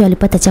na kisha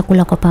walipata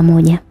chakula kwa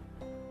pamoja.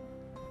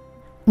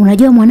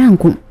 Unajua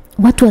mwanangu,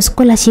 watu wa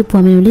scholarship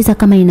wameniuliza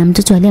kama nina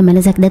mtoto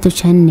aliyemaliza kidato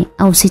cha 4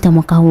 au 6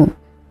 mwaka huu.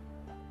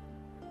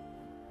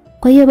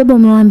 Kwa hiyo baba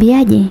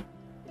umewaambiaje?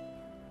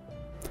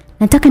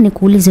 Nataka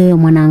nikuulize wewe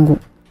mwanangu.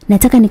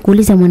 Nataka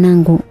nikuulize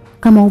mwanangu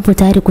kama upo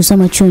tayari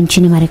kusoma chuo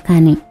nchini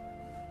Marekani.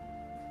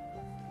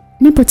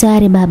 Nipo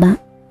tayari baba.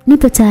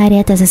 Nipo tayari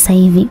hata sasa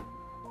hivi,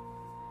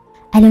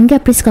 aliongea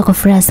Prisca kwa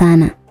furaha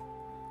sana,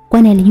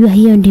 kwani alijua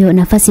hiyo ndio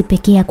nafasi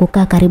pekee ya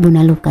kukaa karibu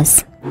na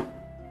Lucas.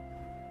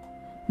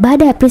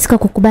 Baada ya Prisca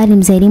kukubali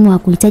mzailimu wa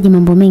kuhitaji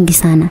mambo mengi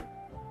sana,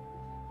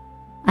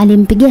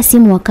 alimpigia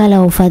simu wakala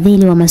wa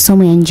ufadhili wa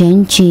masomo ya nje ya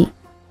nchi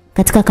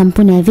katika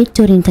kampuni ya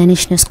Victory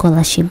International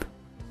Scholarship.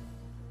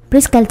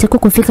 Prisca alitakiwa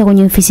kufika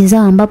kwenye ofisi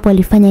zao ambapo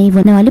alifanya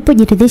hivyo, na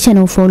walipojiridhisha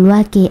na ufaulu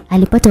wake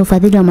alipata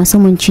ufadhili wa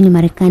masomo nchini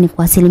Marekani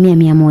kwa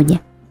 100%.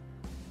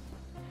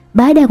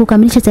 Baada ya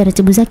kukamilisha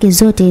taratibu zake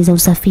zote za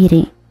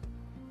usafiri,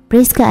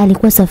 Prisca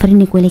alikuwa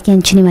safarini kuelekea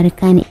nchini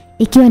Marekani,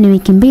 ikiwa ni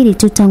wiki 2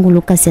 tu tangu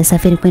Lucas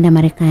asafiri kwenda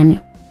Marekani.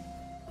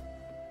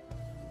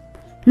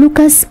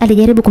 Lucas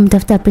alijaribu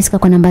kumtafuta Prisca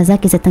kwa namba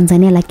zake za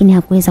Tanzania lakini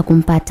hakuweza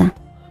kumpata.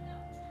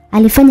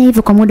 Alifanya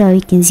hivyo kwa muda wa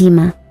wiki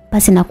nzima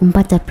pasi na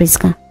kumpata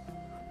Prisca.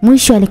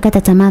 Mwisho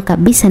alikata tamaa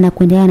kabisa na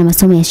kuendelea na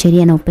masomo ya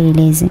sheria na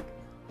upelelezi.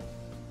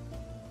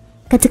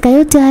 Katika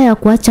yote haya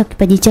kuacha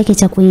kipaji chake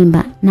cha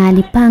kuimba, na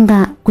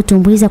alipanga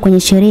kutumbuiza kwenye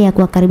sherehe ya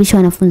kuwakaribisha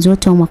wanafunzi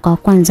wote wa mwaka wa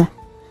kwanza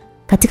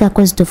katika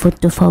kozi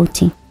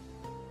tofauti.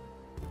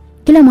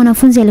 Kila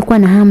mwanafunzi alikuwa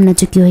na hamu na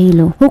tukio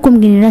hilo, huku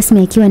mgeni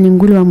rasmi akiwa ni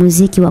nguli wa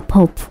muziki wa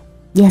pop,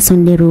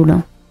 Jason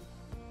Derulo.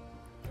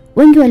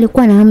 Wengi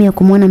walikuwa na hamu ya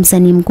kumuona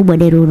msanii mkubwa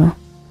Derulo.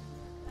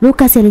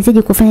 Lucas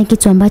alizidi kufanya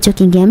kitu ambacho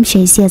kingeamsha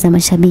hisia za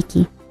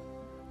mashabiki,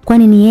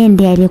 kwani ni yeye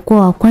ndiye aliyekuwa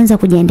wa kwanza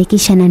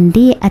kujiandikisha na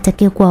ndiye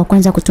atakayekuwa wa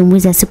kwanza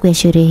kutumbuiza siku ya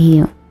sherehe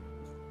hiyo.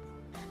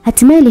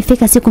 Hatimaye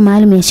ilifika siku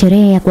maalum ya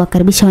sherehe ya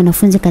kuwakaribisha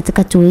wanafunzi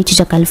katika chuo hicho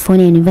cha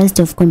California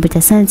University of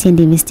Computer Science and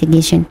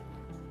Investigation.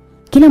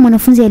 Kila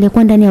mwanafunzi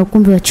aliyekuwa ndani ya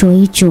ukumbi wa chuo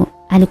hicho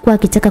alikuwa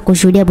akitaka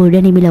kushuhudia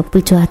burudani bila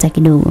kupitwa hata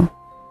kidogo.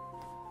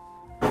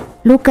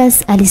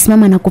 Lucas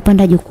alisimama na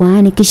kupanda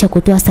jukwaani kisha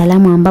kutoa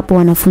salamu ambapo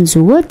wanafunzi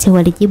wote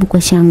walijibu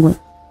kwa shangwe.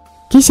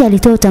 Kisha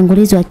alitoa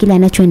utangulizi wa kile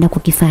anachoenda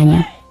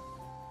kukifanya.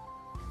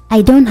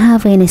 I don't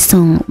have any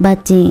song,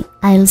 but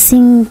I'll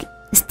sing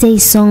Stay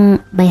Song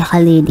by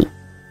Khalid.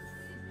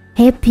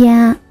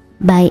 Happier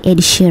by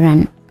Ed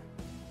Sheeran.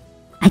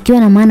 Akiwa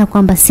na maana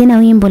kwamba sina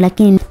wimbo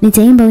lakini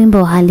nitaimba wimbo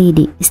wa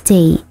Khalid,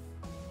 Stay,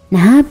 na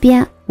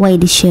Happier wa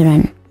Ed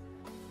Sheeran.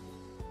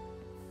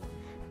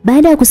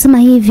 Baada ya kusema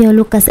hivyo,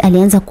 Lucas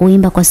alianza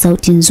kuimba kwa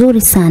sauti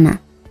nzuri sana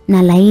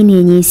na laini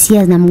yenye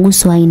hisia na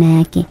mguso wa aina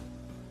yake.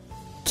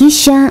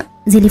 Kisha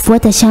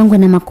zilifuata shangwe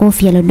na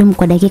makofi yaliyodumu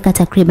kwa dakika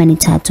takriban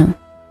 3.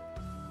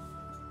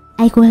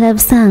 I could have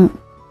sung,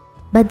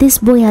 but this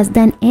boy has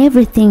done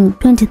everything,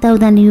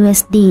 20,000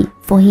 USD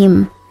for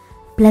him,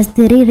 plus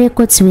 3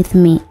 records with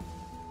me.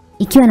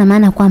 Ikiwa na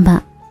maana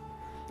kwamba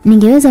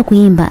ningeweza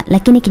kuimba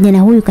lakini kijana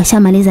huyu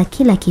kashamaliza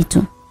kila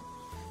kitu.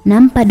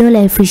 Nampa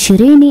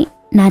 $20,000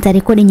 na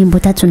atarekodi nyimbo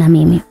 3 na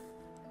mimi.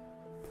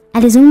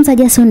 Alizungumza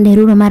Jason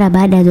Derulo mara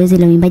baada ya zoezi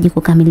la uimbaji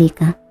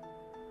kukamilika.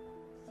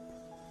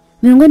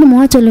 Miongoni mwa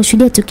watu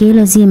walioshuhudia tukio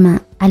hilo zima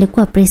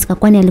alikuwa Prisca,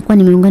 kwani alikuwa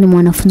ni miongoni mwa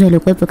wanafunzi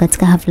waliokuwepo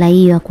katika hafla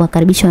hiyo ya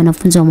kuwakaribisha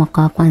wanafunzi wa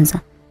mwaka wa kwanza.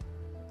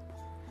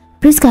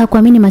 Prisca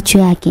hakuamini macho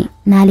yake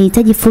na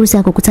alihitaji fursa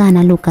ya kukutana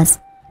na Lucas,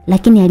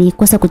 lakini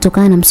alikosa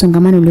kutokana na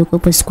msongamano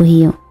uliokuwepo siku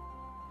hiyo.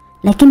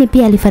 Lakini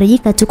pia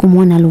alifarijika tu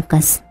kumuona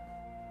Lucas.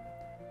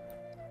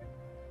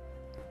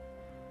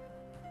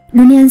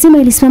 Dunia nzima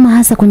ilisimama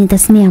hasa kwenye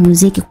tasnia ya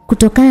muziki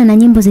kutokana na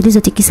nyimbo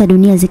zilizotikisa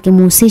dunia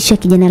zikimhusisha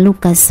kijana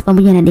Lucas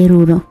pamoja na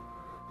Derulo.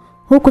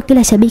 Huko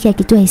kila shabiki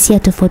akitoa hisia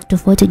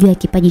tofauti juu ya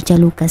kipaji cha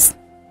Lucas.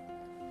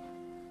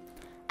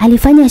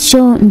 Alifanya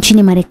show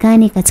nchini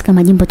Marekani katika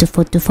majimbo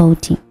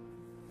tofauti.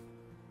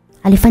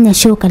 Alifanya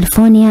show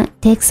California,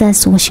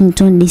 Texas,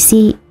 Washington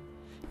DC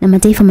na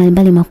mataifa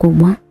mbalimbali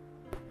makubwa.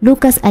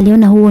 Lucas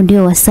aliona huo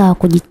ndio wasaa wa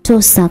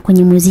kujitosa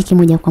kwenye muziki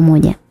moja kwa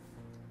moja.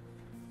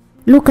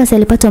 Lucas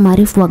alipata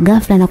maarifa wa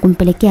ghafla na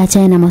kumpelekea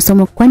achane na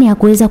masomo, kwani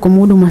hakuweza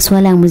kumudu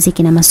masuala ya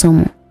muziki na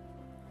masomo.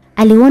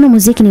 Aliona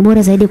muziki ni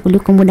bora zaidi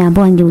kuliko muda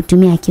ambao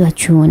angeutumia akiwa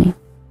chuoni.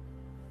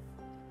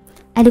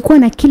 Alikuwa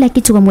na kila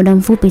kitu kwa muda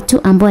mfupi tu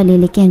ambao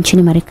alielekea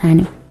nchini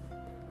Marekani.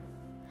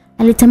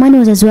 Alitamani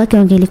wazazi wake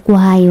wangelikuwa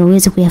hai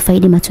waweze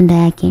kuyafaidi matunda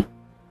yake.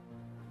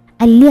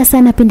 Alilia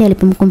sana pindi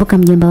alipomkumbuka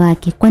mjomba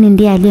wake, kwani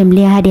ndiye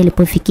aliyemlea hadi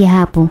alipofikia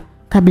hapo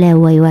kabla ya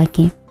uhai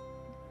wake.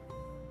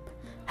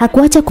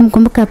 Hakuacha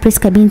kumkumbuka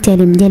Prisca, binti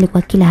alimjali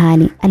kwa kila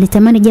hali.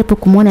 Alitamani japo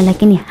kumuona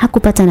lakini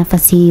hakupata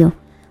nafasi hiyo,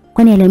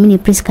 kwani aliamini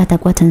Prisca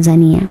atakuwa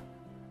Tanzania.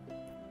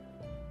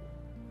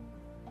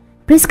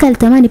 Prisca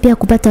alitamani pia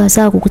kupata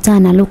wasaa wa kukutana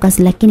na Lucas,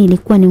 lakini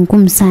ilikuwa ni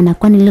ngumu sana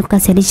kwani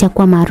Lucas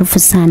alishakuwa maarufu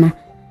sana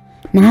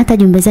na hata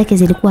jumbe zake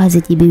zilikuwa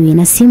hazijibiwi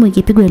na simu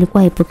ikipigwa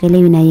ilikuwa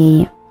haipokelewi na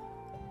yeye.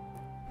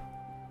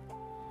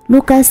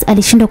 Lucas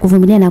alishindwa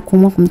kuvumilia na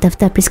kuamua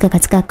kumtafuta Prisca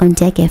katika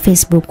akaunti yake ya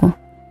Facebook.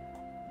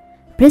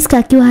 Prisca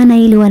akiwa hana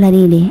hili wala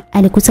lile,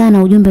 alikutana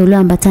na ujumbe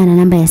ulioambatana na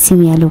namba ya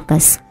simu ya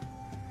Lucas.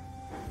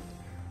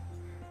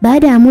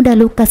 Baada ya muda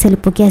Lucas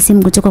alipokea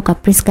simu kutoka kwa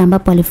Prisca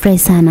ambapo alifurahi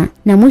sana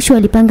na mwisho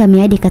walipanga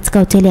miadi katika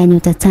hoteli ya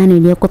nyota 5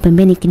 iliyoko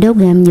pembeni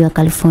kidogo ya mji wa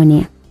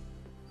California.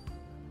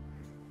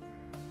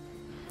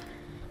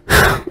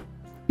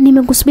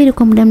 Nimekusubiri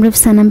kwa muda mrefu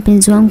sana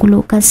mpenzi wangu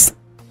Lucas.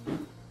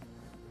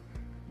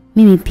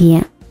 Mimi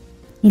pia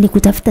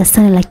nilikutafuta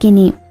sana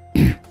lakini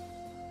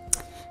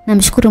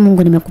namshukuru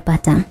Mungu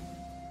nimekupata.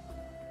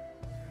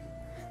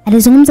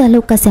 Alizungumza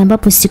Lucas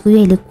ambapo siku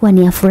hiyo ilikuwa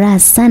ni ya furaha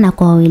sana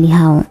kwa wawili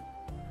hao.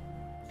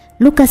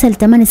 Lucas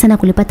alitamani sana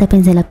kulipata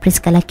penzi la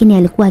Prisca lakini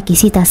alikuwa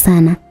akisita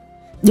sana,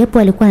 japo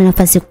alikuwa na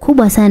nafasi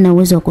kubwa sana na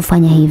uwezo wa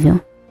kufanya hivyo.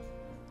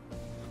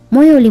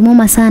 Moyo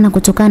ulimuuma sana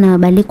kutokana na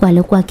mabadiliko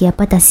aliyokuwa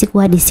akiyapata siku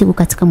hadi siku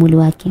katika mwili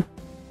wake.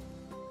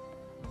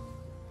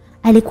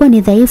 Alikuwa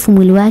ni dhaifu,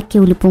 mwili wake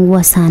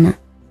ulipungua sana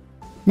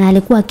na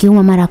alikuwa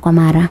akiuma mara kwa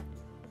mara.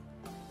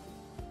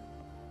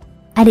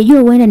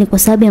 Alijua huenda ni kwa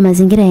sababu ya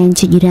mazingira ya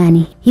nchi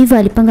jirani. Hivyo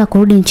alipanga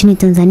kurudi nchini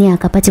Tanzania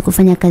akapate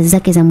kufanya kazi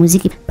zake za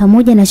muziki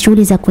pamoja na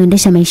shughuli za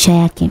kuendesha maisha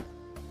yake.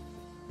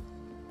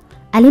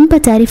 Alimpa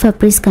taarifa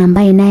Prisca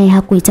ambaye naye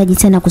hakuhitaji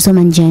tena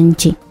kusoma nje ya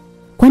nchi,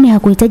 kwani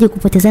hakuhitaji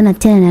kupotezana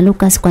tena na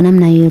Lucas kwa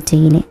namna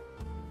yoyote ile.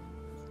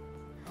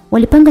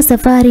 Walipanga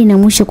safari na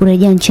mwisho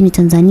kurejea nchini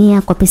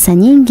Tanzania kwa pesa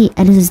nyingi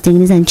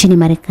alizozitengeneza nchini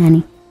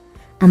Marekani,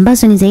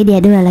 ambazo ni zaidi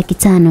ya dola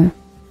 500.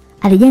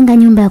 Alijenga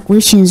nyumba ya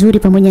kuishi nzuri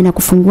pamoja na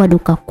kufungua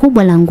duka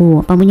kubwa la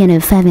nguo pamoja na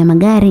vifaa vya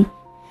magari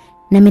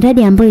na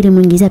miradi ambayo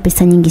ilimuingizia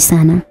pesa nyingi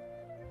sana.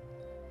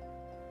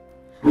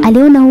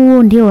 Aliona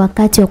huo ndio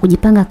wakati wa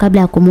kujipanga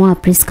kabla ya kumwoa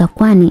Prisca,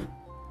 kwani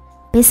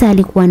pesa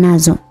alikuwa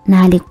nazo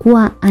na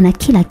alikuwa ana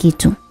kila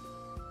kitu.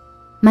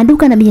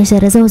 Maduka na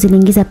biashara zao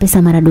ziliingiza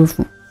pesa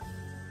maradufu.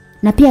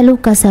 Na pia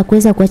Lucas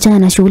hakuweza kuachana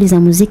na shughuli za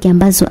muziki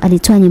ambazo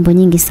alitoa nyimbo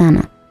nyingi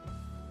sana.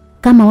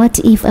 Kama What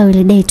If I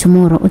Will Die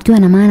Tomorrow, ukiwa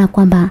na maana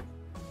kwamba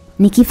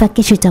nikifa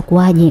kesho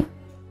itakuwaje.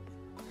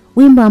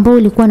 Wimbo ambao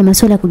ulikuwa na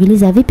maswali ya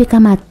kujiuliza, vipi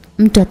kama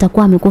mtu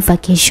atakuwa amekufa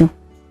kesho?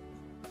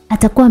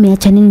 Atakuwa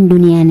ameacha nini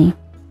duniani?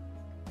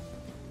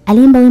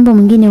 Aliimba wimbo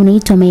mwingine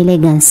unaitwa My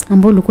Elegance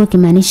ambao ulikuwa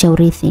ukimaanisha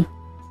urithi.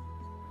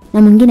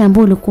 Na mwingine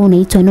ambao ulikuwa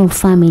unaitwa No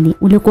Family,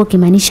 ulikuwa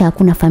ukimaanisha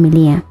hakuna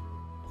familia.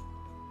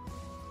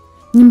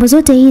 Nyimbo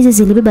zote hizi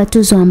zilibeba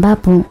tuzo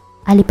ambapo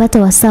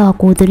alipata wasaa wa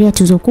kuhudhuria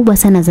tuzo kubwa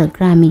sana za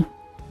Grammy,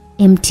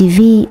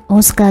 MTV,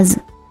 Oscars,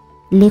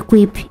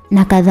 Liquip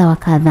na kadha wa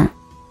kadha.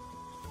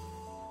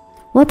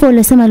 Wapo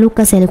walisema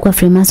Lucas alikuwa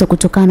Freemason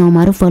kutokana na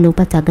umaarufu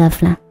aliopata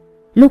ghafla.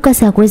 Lucas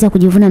hakuweza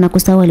kujivuna na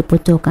kusahau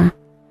alipotoka,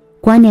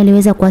 kwani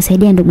aliweza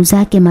kuwasaidia ndugu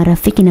zake,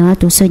 marafiki na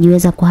watu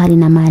wasiojiweza kwa hali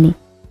na mali.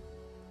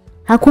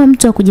 Hakuwa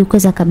mtu wa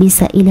kujikweza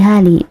kabisa, ili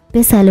hali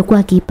pesa alikuwa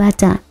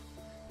akiipata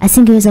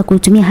asingeweza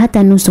kuitumia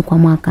hata nusu kwa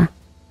mwaka.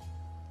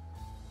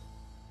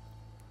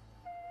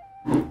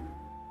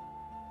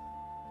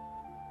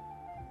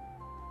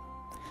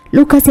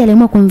 Lucas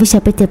aliamua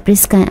kumvisha pete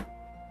Prisca,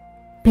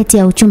 pete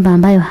ya uchumba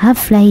ambayo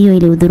hafla hiyo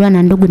ilihudhuriwa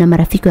na ndugu na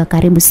marafiki wa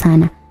karibu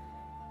sana.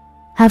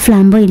 Hafla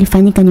ambayo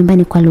ilifanyika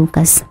nyumbani kwa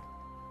Lucas.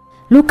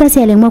 Lucas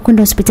aliamua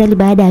kwenda hospitali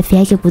baada ya afya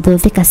yake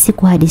kudhoofika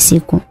siku hadi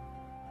siku.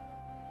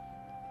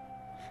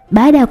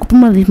 Baada ya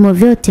kupima vipimo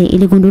vyote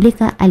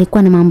iligundulika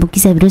alikuwa na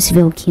maambukizi ya virusi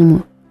vya ukimwi.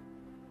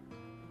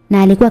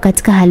 Na alikuwa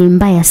katika hali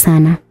mbaya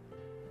sana.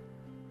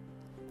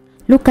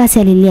 Lucas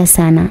alilia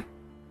sana.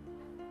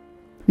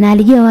 Na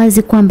alijua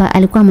wazi kwamba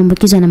alikuwa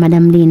ameambukizwa na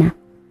Madam Lina,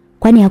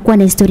 kwani hakuwa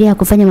na historia ya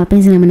kufanya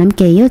mapenzi na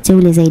mwanamke yeyote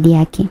yule zaidi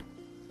yake.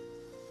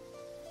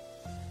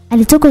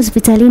 Alitoka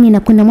hospitalini na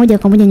kwenda moja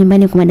kwa moja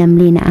nyumbani kwa Madam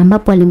Lina,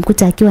 ambapo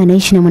alimkuta akiwa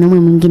anaishi na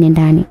mwanamume mwingine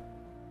ndani.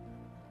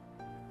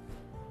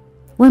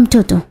 "We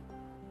mtoto,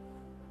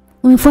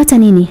 umefuata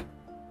nini?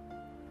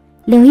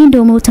 Leo hii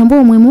ndio umeutambua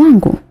umuhimu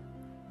wangu?"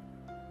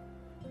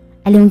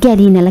 Aliongea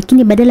Lina,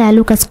 lakini badala ya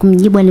Lucas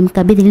kumjibu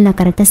alimkabidhi Lina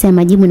karatasi ya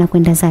majibu na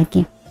kwenda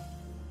zake.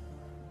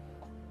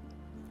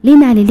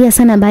 Lina alilia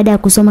sana baada ya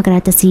kusoma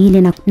karatasi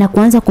ile na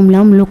kuanza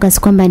kumlaumu Lucas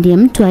kwamba ndiye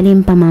mtu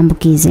aliyempa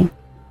maambukizi.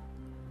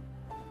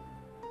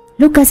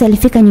 Lucas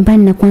alifika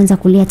nyumbani na kuanza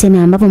kulia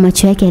tena, ambapo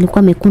macho yake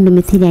yalikuwa mekundu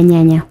mithili ya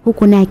nyanya,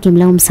 huku naye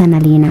akimlaumu sana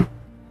Lina.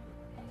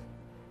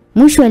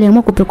 Mwisho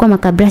aliamua kupekua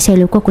makabrasha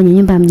yaliyokuwa kwenye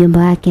nyumba ya mjomba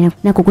wake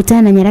na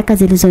kukutana na nyaraka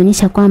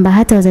zilizoonyesha kwamba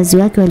hata wazazi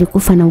wake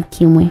walikufa na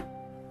ukimwi.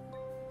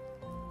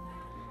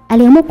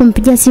 Aliamua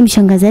kumpigia simu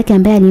shangazi yake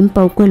ambaye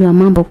alimpa ukweli wa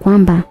mambo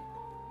kwamba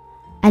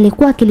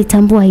alikuwa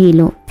akilitambua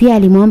hilo. Pia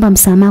alimwomba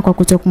msamaha kwa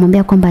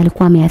kutokumwambia kwamba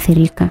alikuwa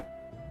ameathirika.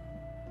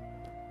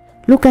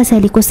 Lucas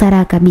alikosa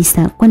raha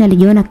kabisa, kwani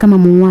alijiona kama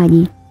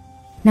muuaji.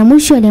 Na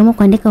mwisho aliamua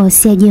kuandika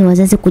wasia juu ya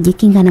wazazi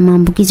kujikinga na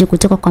maambukizi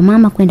kutoka kwa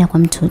mama kwenda kwa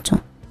mtoto.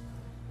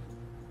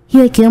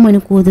 Hiyo ikiwemo ni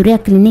kuhudhuria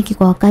kliniki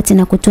kwa wakati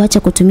na kutoacha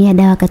kutumia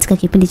dawa katika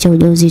kipindi cha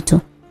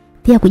ujauzito.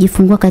 Pia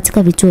kujifungua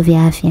katika vituo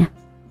vya afya.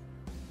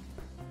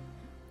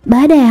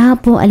 Baada ya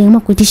hapo aliamua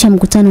kuitisha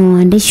mkutano wa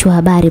waandishi wa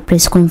habari,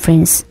 press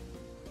conference,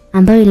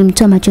 ambayo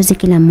ilimtoa machozi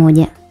kila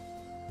mmoja.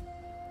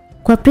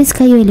 Kwa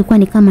Prisca hiyo ilikuwa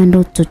ni kama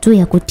ndoto tu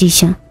ya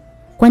kutisha,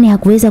 kwani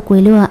hakuweza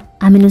kuelewa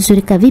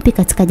amenusurika vipi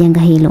katika janga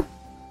hilo.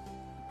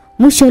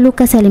 Mwisho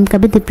Lucas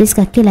alimkabidhi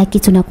Prisca kila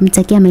kitu na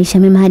kumtakia maisha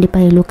mema hadi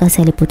pale Lucas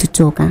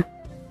alipotutoka.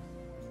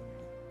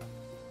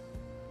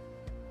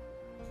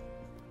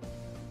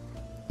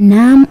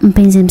 Naam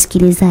mpenzi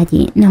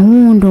msikilizaji, na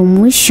huu ndo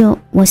mwisho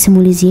wa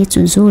simulizi yetu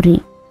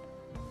nzuri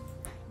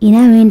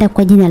inayoenda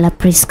kwa jina la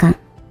Prisca.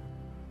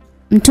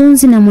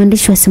 Mtunzi na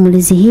mwandishi wa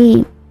simulizi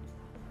hii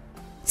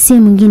si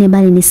mwingine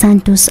bali ni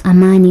Santos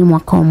Amani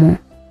Mwakomo.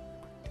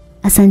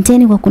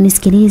 Asanteni kwa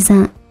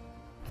kunisikiliza.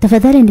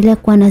 Tafadhali endelea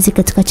kuwa nasi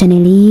katika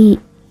chaneli hii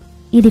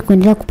ili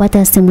kuendelea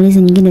kupata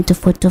simulizi nyingine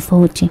tofauti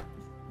tofauti.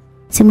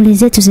 Simulizi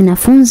zetu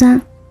zinafunza,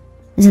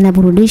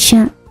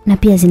 zinaburudisha na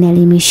pia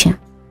zinaelimisha.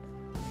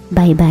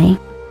 Bye bye.